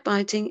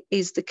 Backbiting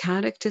is the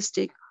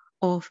characteristic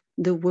of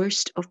the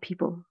worst of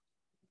people.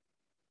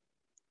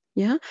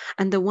 Yeah.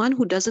 And the one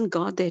who doesn't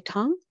guard their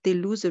tongue, they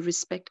lose the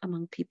respect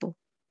among people.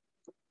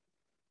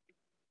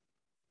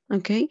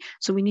 Okay.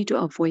 So we need to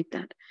avoid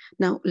that.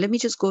 Now, let me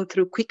just go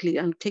through quickly.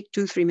 I'll take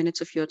 2-3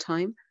 minutes of your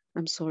time.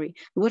 I'm sorry.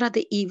 What are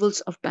the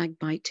evils of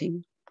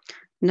backbiting?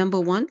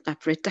 Number one,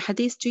 I've read the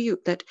hadith to you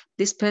that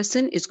this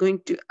person is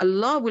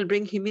Allah will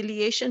bring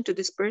humiliation to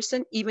this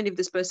person, even if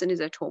this person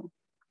is at home.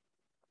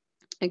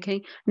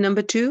 Okay.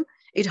 Number two,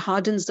 it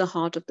hardens the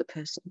heart of the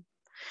person.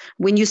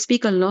 When you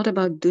speak a lot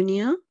about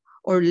dunya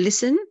or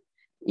listen,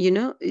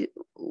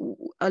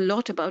 a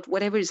lot about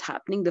whatever is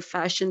happening, the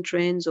fashion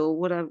trends or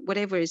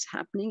whatever is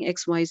happening,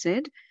 X, Y,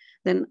 Z,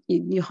 then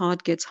your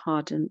heart gets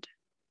hardened.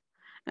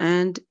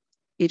 And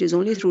it is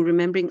only through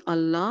remembering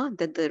Allah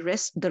that the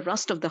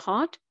rust of the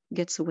heart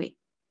gets away.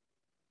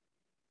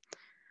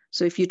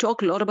 So if you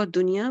talk a lot about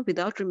dunya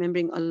without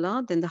remembering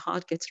Allah, then the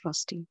heart gets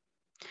rusty.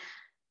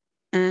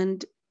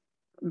 And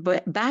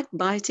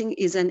backbiting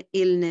is an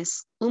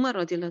illness. Umar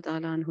radiallahu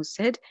ta'ala anhu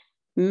said,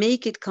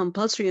 make it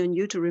compulsory on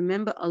you to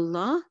remember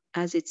Allah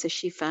as it's a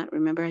shifa.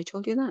 Remember I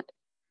told you that.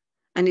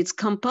 And it's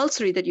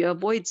compulsory that you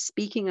avoid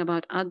speaking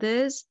about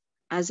others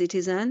as it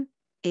is an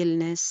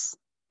illness.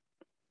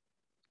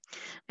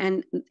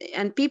 And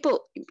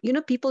people,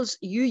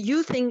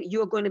 you think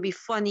you're going to be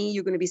funny,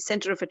 you're going to be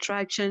center of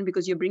attraction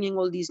because you're bringing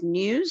all these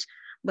news,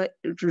 but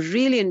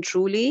really and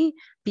truly,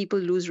 people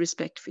lose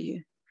respect for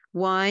you.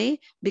 Why?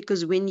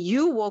 Because when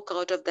you walk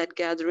out of that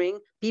gathering,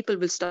 people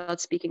will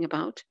start speaking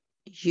about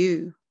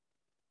you.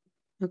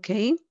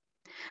 Okay?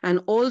 And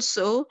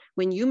also,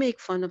 when you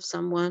make fun of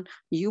someone,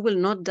 you will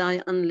not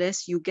die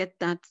unless you get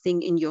that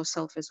thing in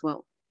yourself as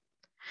well.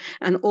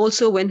 And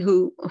also, when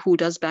who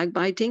does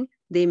backbiting,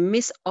 they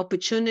miss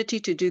opportunity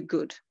to do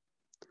good.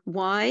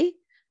 Why?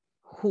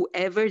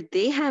 Whoever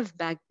they have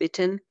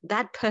backbitten,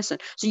 that person.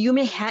 So you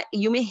may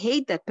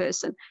hate that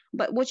person,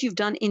 but what you've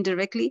done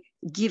indirectly,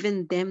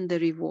 given them the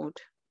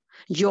reward.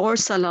 Your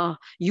salah,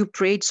 you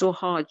prayed so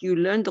hard, you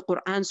learned the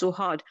Quran so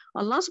hard.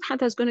 Allah subhanahu wa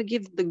ta'ala is going to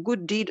give the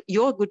good deed,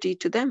 your good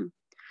deed to them.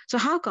 So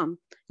how come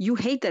you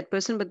hate that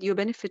person, but you're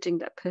benefiting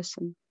that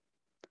person?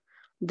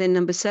 Then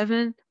number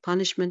 7,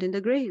 punishment in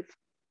the grave.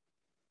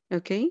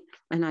 Okay,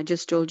 and I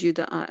just told you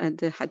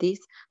the hadith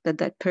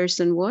that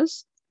person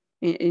was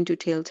into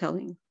tale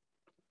telling.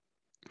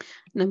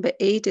 Number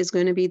 8 is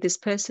going to be, this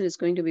person is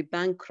going to be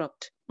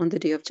bankrupt on the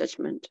day of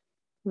judgment.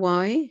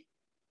 Why?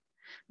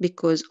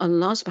 Because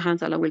Allah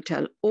subhanahu wa ta'ala will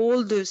tell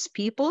all those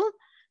people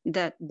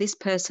that this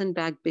person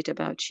backbit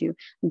about you.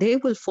 They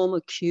will form a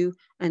queue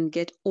and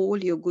get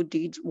all your good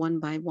deeds one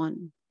by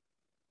one.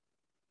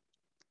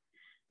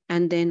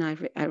 And then I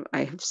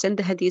have sent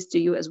the hadith to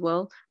you as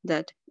well,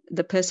 that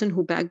the person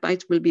who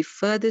backbites will be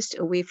furthest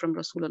away from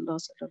Rasulullah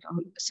sallallahu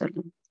alaihi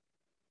wasallam.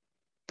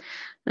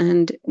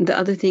 And the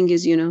other thing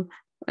is,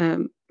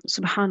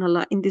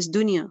 subhanallah, in this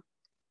dunya,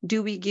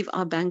 do we give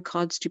our bank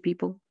cards to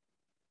people?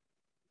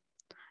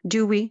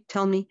 Do we?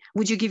 Tell me,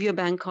 would you give your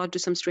bank card to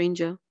some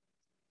stranger?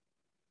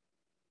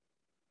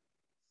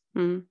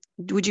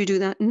 Would you do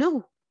that?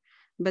 No.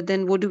 But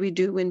then what do we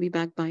do when we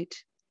backbite?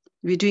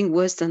 We're doing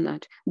worse than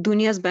that.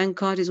 Dunya's bank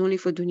card is only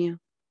for dunya.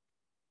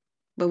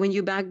 But when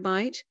you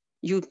backbite,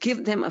 you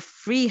give them a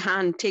free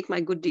hand, take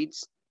my good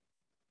deeds.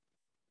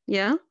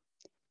 Yeah?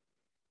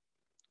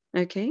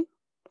 Okay.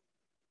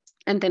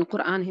 And then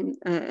Quran,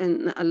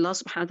 and Allah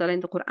subhanahu wa ta'ala in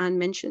the Quran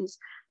mentions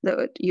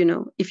that,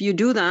 if you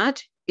do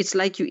that, it's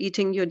like you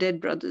eating your dead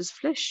brother's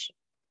flesh.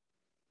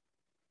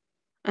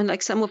 And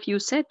like some of you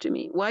said to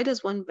me, why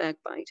does one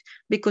backbite?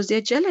 Because they're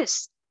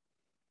jealous.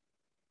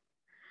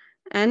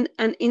 And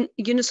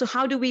so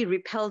how do we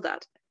repel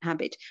that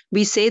habit?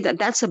 We say that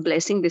that's a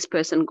blessing this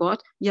person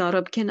got. Ya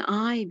Rab, can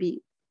I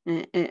be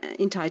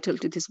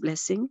entitled to this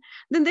blessing,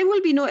 then there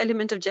will be no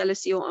element of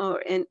jealousy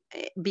or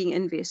being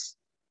envious.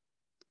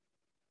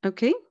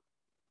 Okay?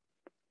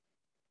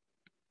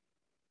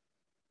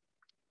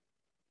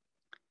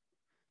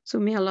 So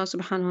may Allah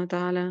subhanahu wa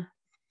ta'ala.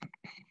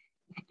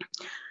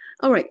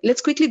 All right,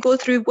 let's quickly go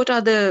through what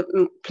are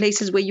the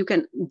places where you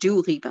can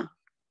do riba.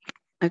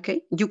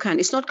 Okay, you can.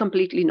 It's not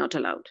completely not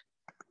allowed.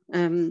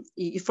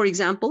 For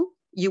example,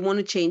 you want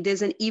to change.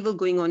 There's an evil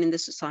going on in the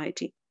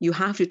society. You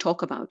have to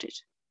talk about it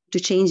to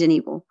change an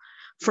evil.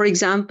 For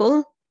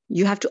example,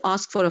 you have to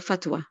ask for a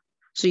fatwa.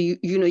 So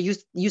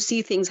you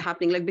see things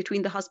happening, like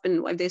between the husband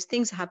and wife, there's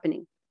things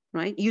happening,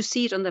 right? You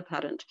see it on the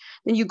parent.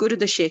 Then you go to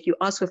the sheikh, you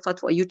ask for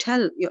fatwa, you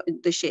tell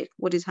the sheikh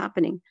what is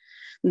happening.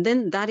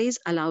 Then that is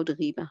allowed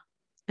riba.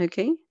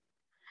 Okay?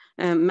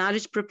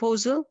 Marriage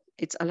proposal,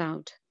 it's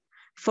allowed.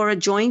 For a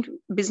joint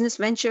business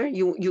venture,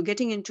 you're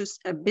getting into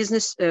a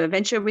business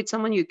venture with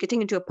someone, you're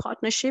getting into a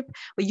partnership,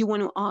 but you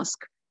want to ask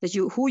that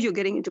who you're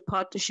getting into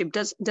partnership,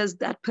 does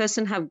that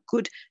person have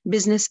good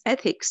business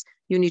ethics?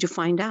 You need to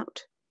find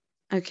out.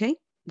 Okay,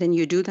 then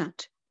you do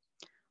that.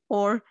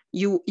 Or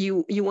you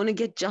want to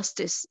get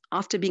justice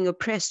after being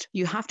oppressed,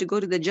 you have to go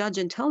to the judge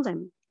and tell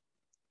them.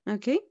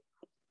 Okay.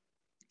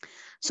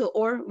 So,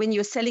 or when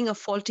you're selling a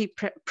faulty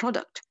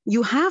product,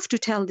 you have to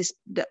tell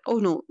oh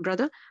no,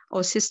 brother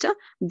or sister,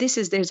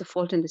 there's a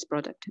fault in this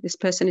product. This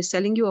person is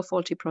selling you a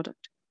faulty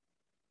product.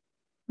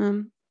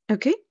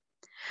 Okay.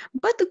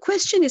 But the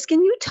question is,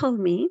 can you tell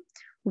me,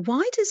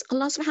 why does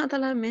Allah subhanahu wa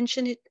ta'ala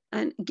mention it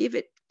and give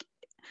it,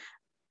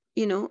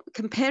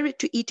 compare it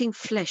to eating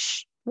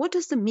flesh? What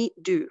does the meat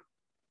do?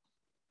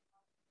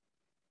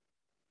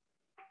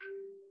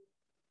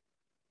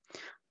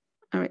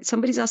 All right,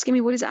 somebody's asking me,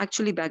 what is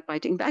actually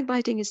backbiting?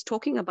 Backbiting is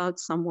talking about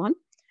someone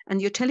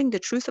and you're telling the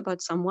truth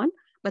about someone,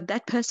 but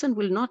that person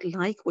will not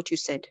like what you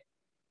said.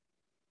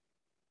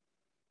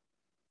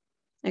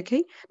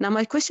 Okay, now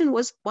my question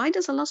was, why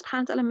does Allah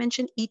subhanahu wa ta'ala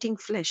mention eating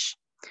flesh?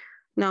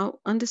 Now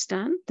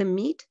understand, the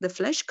meat, the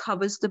flesh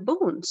covers the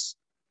bones,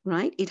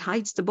 right? It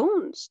hides the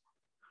bones.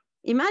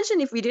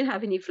 Imagine if we didn't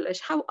have any flesh,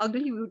 how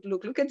ugly we would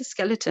look. Look at the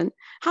skeleton.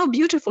 How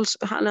beautiful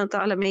subhanahu wa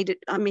ta'ala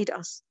made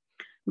us.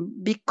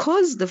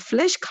 Because the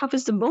flesh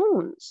covers the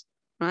bones,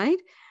 right?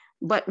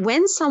 But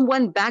when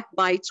someone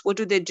backbites, what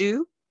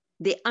do?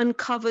 They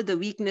uncover the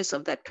weakness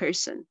of that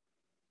person.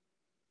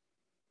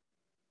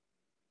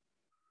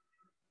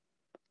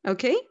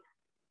 Okay?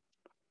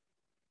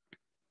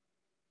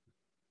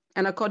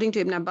 And according to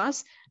Ibn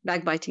Abbas,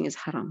 backbiting is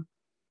haram.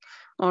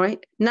 All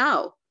right?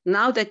 Now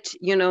that,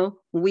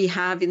 we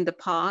have in the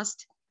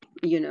past,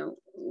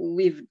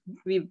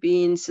 we've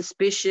been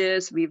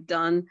suspicious, we've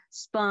done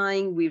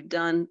spying, we've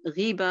done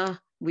riba,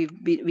 we've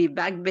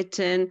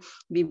backbitten,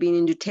 we've been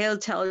into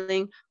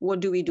tale-telling. What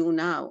do we do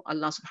now?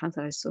 Allah subhanahu wa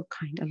ta'ala is so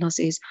kind. Allah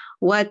says,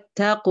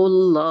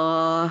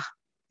 "Wattaqullah."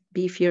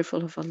 Be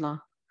fearful of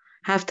Allah.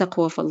 Have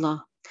taqwa of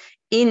Allah.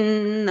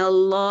 Inna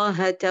Allah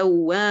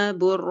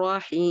tawwabur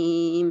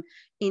rahim.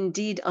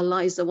 Indeed,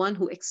 Allah is the one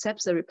who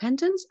accepts the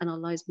repentance and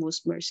Allah is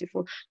most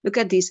merciful. Look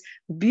at these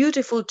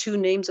beautiful two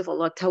names of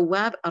Allah,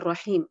 Tawwab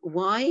ar-Rahim.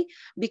 Why?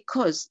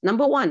 Because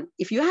number one,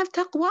 if you have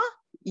taqwa,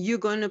 you're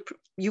going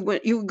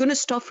to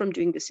stop from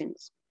doing the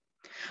sins.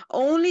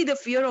 Only the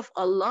fear of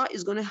Allah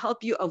is going to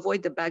help you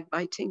avoid the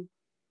backbiting.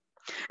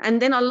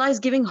 And then Allah is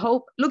giving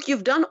hope. Look,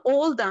 you've done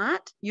all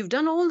that,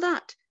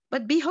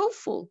 but be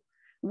hopeful.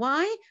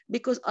 Why?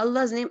 Because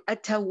Allah's name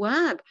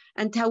At-Tawwab,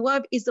 and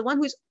Tawwab is the one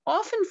who is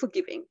often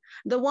forgiving,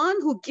 the one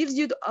who gives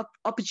you the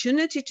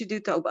opportunity to do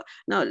tawbah.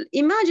 Now,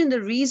 imagine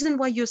the reason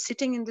why you're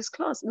sitting in this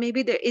class.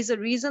 Maybe there is a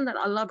reason that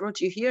Allah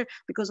brought you here,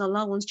 because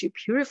Allah wants to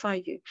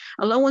purify you.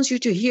 Allah wants you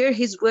to hear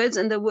His words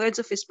and the words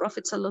of His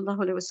Prophet sallallahu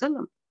alaihi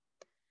wasallam,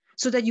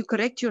 so that you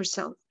correct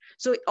yourself.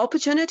 So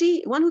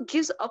opportunity, one who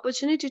gives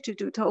opportunity to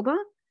do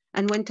tawbah,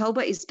 and when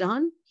tawbah is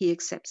done, He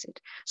accepts it.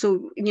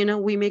 So,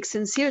 we make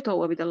sincere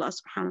tawbah with Allah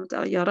subhanahu wa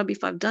ta'ala. Ya Rabbi,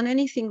 if I've done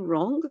anything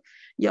wrong,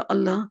 Ya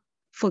Allah,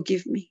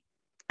 forgive me.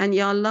 And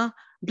Ya Allah,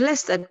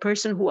 bless that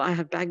person who I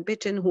have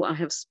backbitten, who I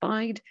have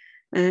spied,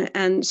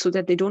 and so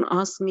that they don't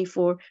ask me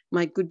for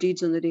my good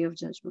deeds on the Day of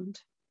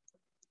Judgment.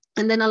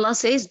 And then Allah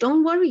says,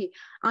 don't worry,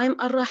 I'm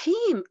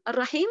Ar-Rahim.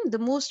 Ar-Rahim, the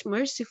most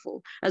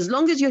merciful. As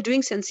long as you're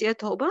doing sincere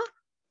tawbah,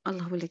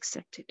 Allah will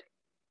accept it.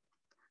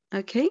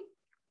 Okay?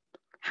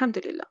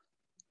 Alhamdulillah.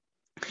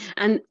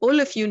 And all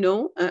of you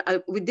know,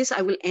 with this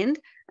I will end,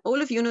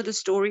 all of you know the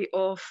story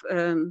of,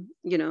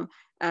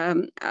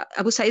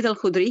 Abu Sa'id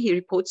al-Khudri. He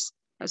reports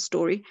a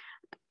story,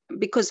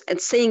 because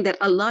it's saying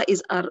that Allah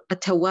is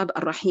At-Tawwab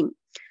Ar-Rahim.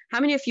 How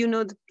many of you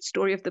know the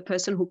story of the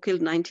person who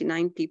killed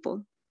 99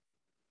 people?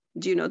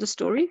 Do you know the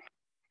story?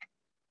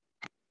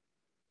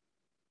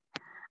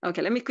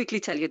 Okay, let me quickly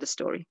tell you the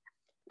story.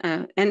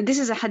 And this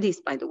is a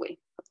hadith, by the way.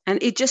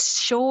 And it just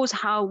shows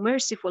how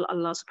merciful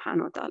Allah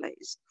subhanahu wa ta'ala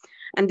is.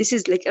 And this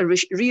is like a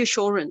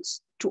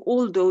reassurance to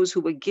all those who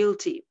were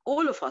guilty,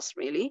 all of us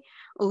really,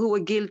 or who were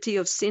guilty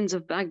of sins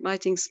of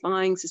backbiting,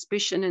 spying,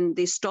 suspicion, and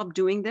they stopped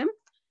doing them.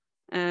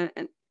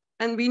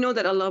 And we know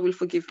that Allah will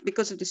forgive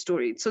because of the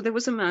story. So there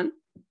was a man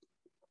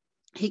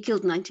He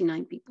killed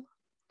 99 people.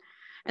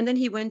 And then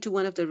he went to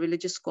one of the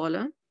religious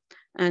scholars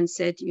and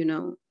said,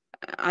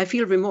 I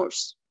feel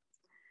remorse.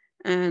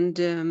 And,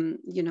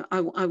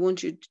 I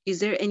want you, is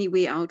there any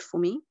way out for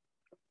me?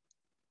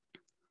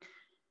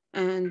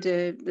 And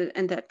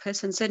that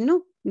person said,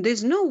 no,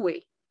 there's no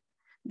way.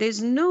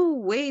 There's no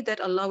way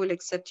that Allah will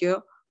accept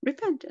your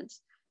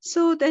repentance.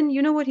 So then,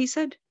 you know what he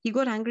said? He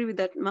got angry with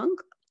that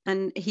monk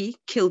and he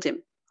killed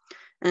him.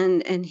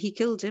 And he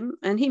killed him,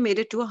 and he made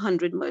it to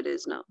 100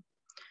 murders now.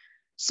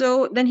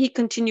 So then he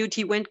continued,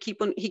 he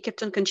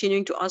kept on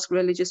continuing to ask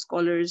religious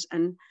scholars,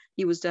 and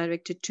he was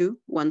directed to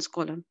one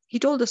scholar. He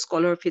told the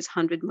scholar of his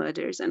 100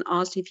 murders and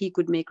asked if he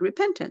could make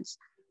repentance.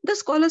 The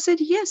scholar said,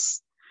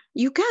 yes,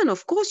 you can,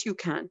 of course you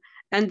can.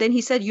 And then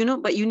he said,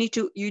 but you need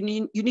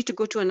to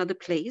go to another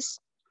place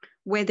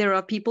where there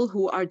are people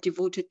who are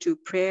devoted to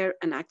prayer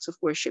and acts of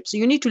worship. So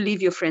you need to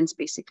leave your friends,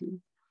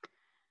 basically.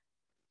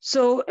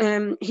 So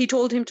he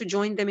told him to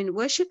join them in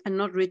worship and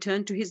not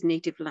return to his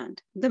native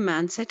land. The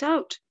man set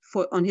out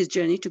on his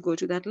journey to go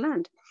to that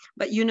land.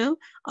 But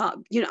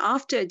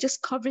after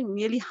just covering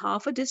nearly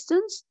half a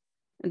distance,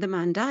 the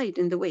man died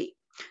in the way.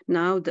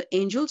 Now the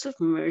angels of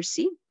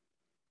mercy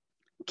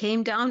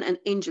came down and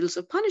angels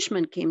of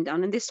punishment came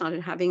down, and they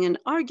started having an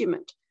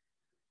argument.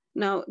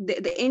 Now,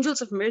 the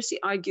angels of mercy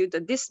argued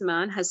that this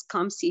man has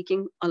come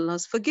seeking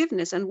Allah's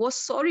forgiveness and was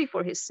sorry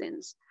for his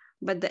sins.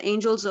 But the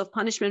angels of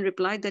punishment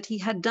replied that he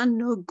had done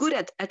no good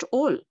at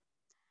all.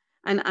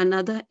 And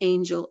another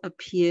angel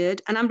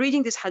appeared, and I'm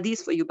reading this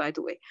hadith for you, by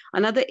the way.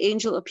 Another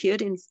angel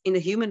appeared in a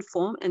human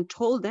form and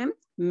told them,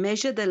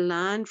 measure the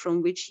land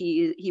from which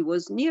he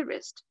was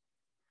nearest.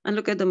 And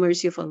look at the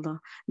mercy of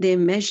Allah. They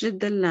measured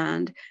the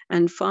land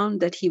and found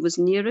that he was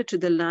nearer to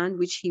the land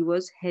which he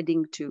was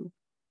heading to.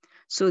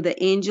 So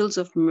the angels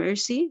of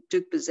mercy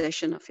took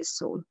possession of his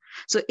soul.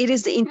 So it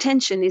is the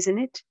intention, isn't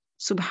it?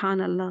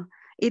 Subhanallah.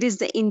 It is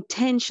the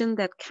intention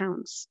that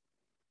counts.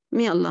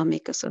 May Allah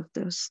make us of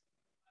those.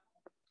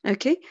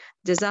 Okay?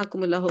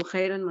 Jazakumullahu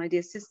khairan, my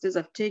dear sisters.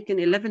 I've taken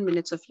 11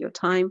 minutes of your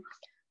time.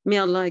 May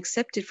Allah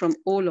accept it from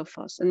all of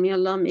us. And may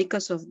Allah make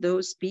us of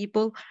those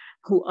people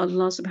who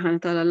Allah subhanahu wa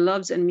ta'ala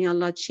loves. And may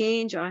Allah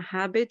change our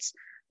habits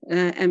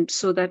and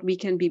so that we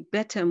can be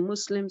better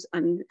Muslims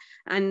and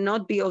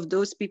not be of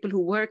those people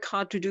who work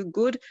hard to do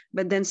good,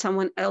 but then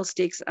someone else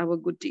takes our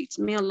good deeds.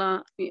 May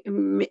Allah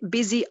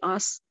busy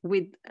us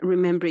with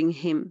remembering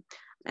Him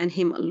and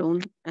Him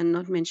alone and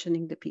not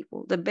mentioning the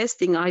people. The best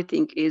thing I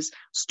think is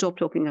stop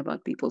talking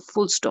about people,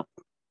 full stop.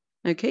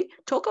 Okay?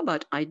 Talk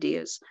about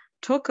ideas.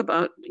 Talk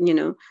about,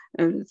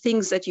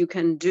 things that you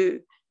can do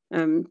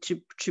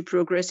to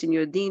progress in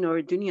your deen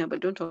or dunya,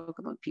 but don't talk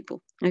about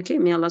people. Okay?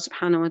 May Allah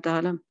subhanahu wa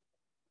ta'ala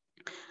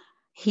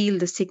heal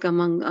the sick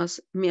among us.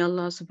 May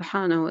Allah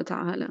subhanahu wa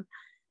ta'ala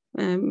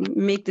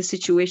make the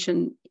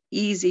situation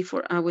easy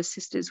for our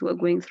sisters who are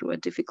going through a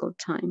difficult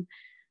time.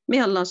 May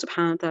Allah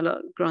subhanahu wa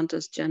ta'ala grant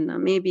us Jannah.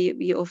 May we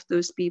be of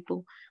those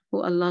people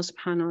who Allah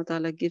subhanahu wa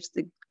ta'ala gives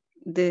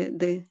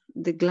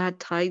the glad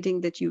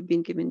tiding that you've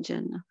been given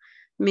Jannah.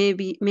 May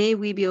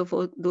we be of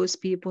those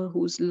people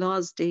whose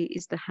last day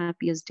is the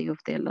happiest day of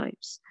their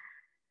lives.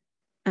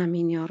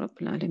 Ameen ya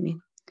Rabbil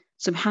Alameen.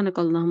 سبحانك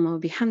اللهم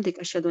وبحمدك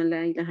أشهد أن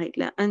لا إله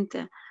إلا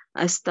أنت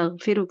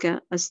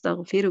أستغفرك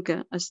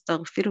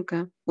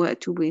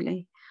وأتوب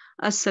إليك.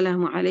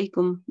 السلام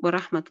عليكم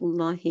ورحمة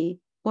الله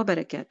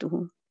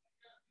وبركاته.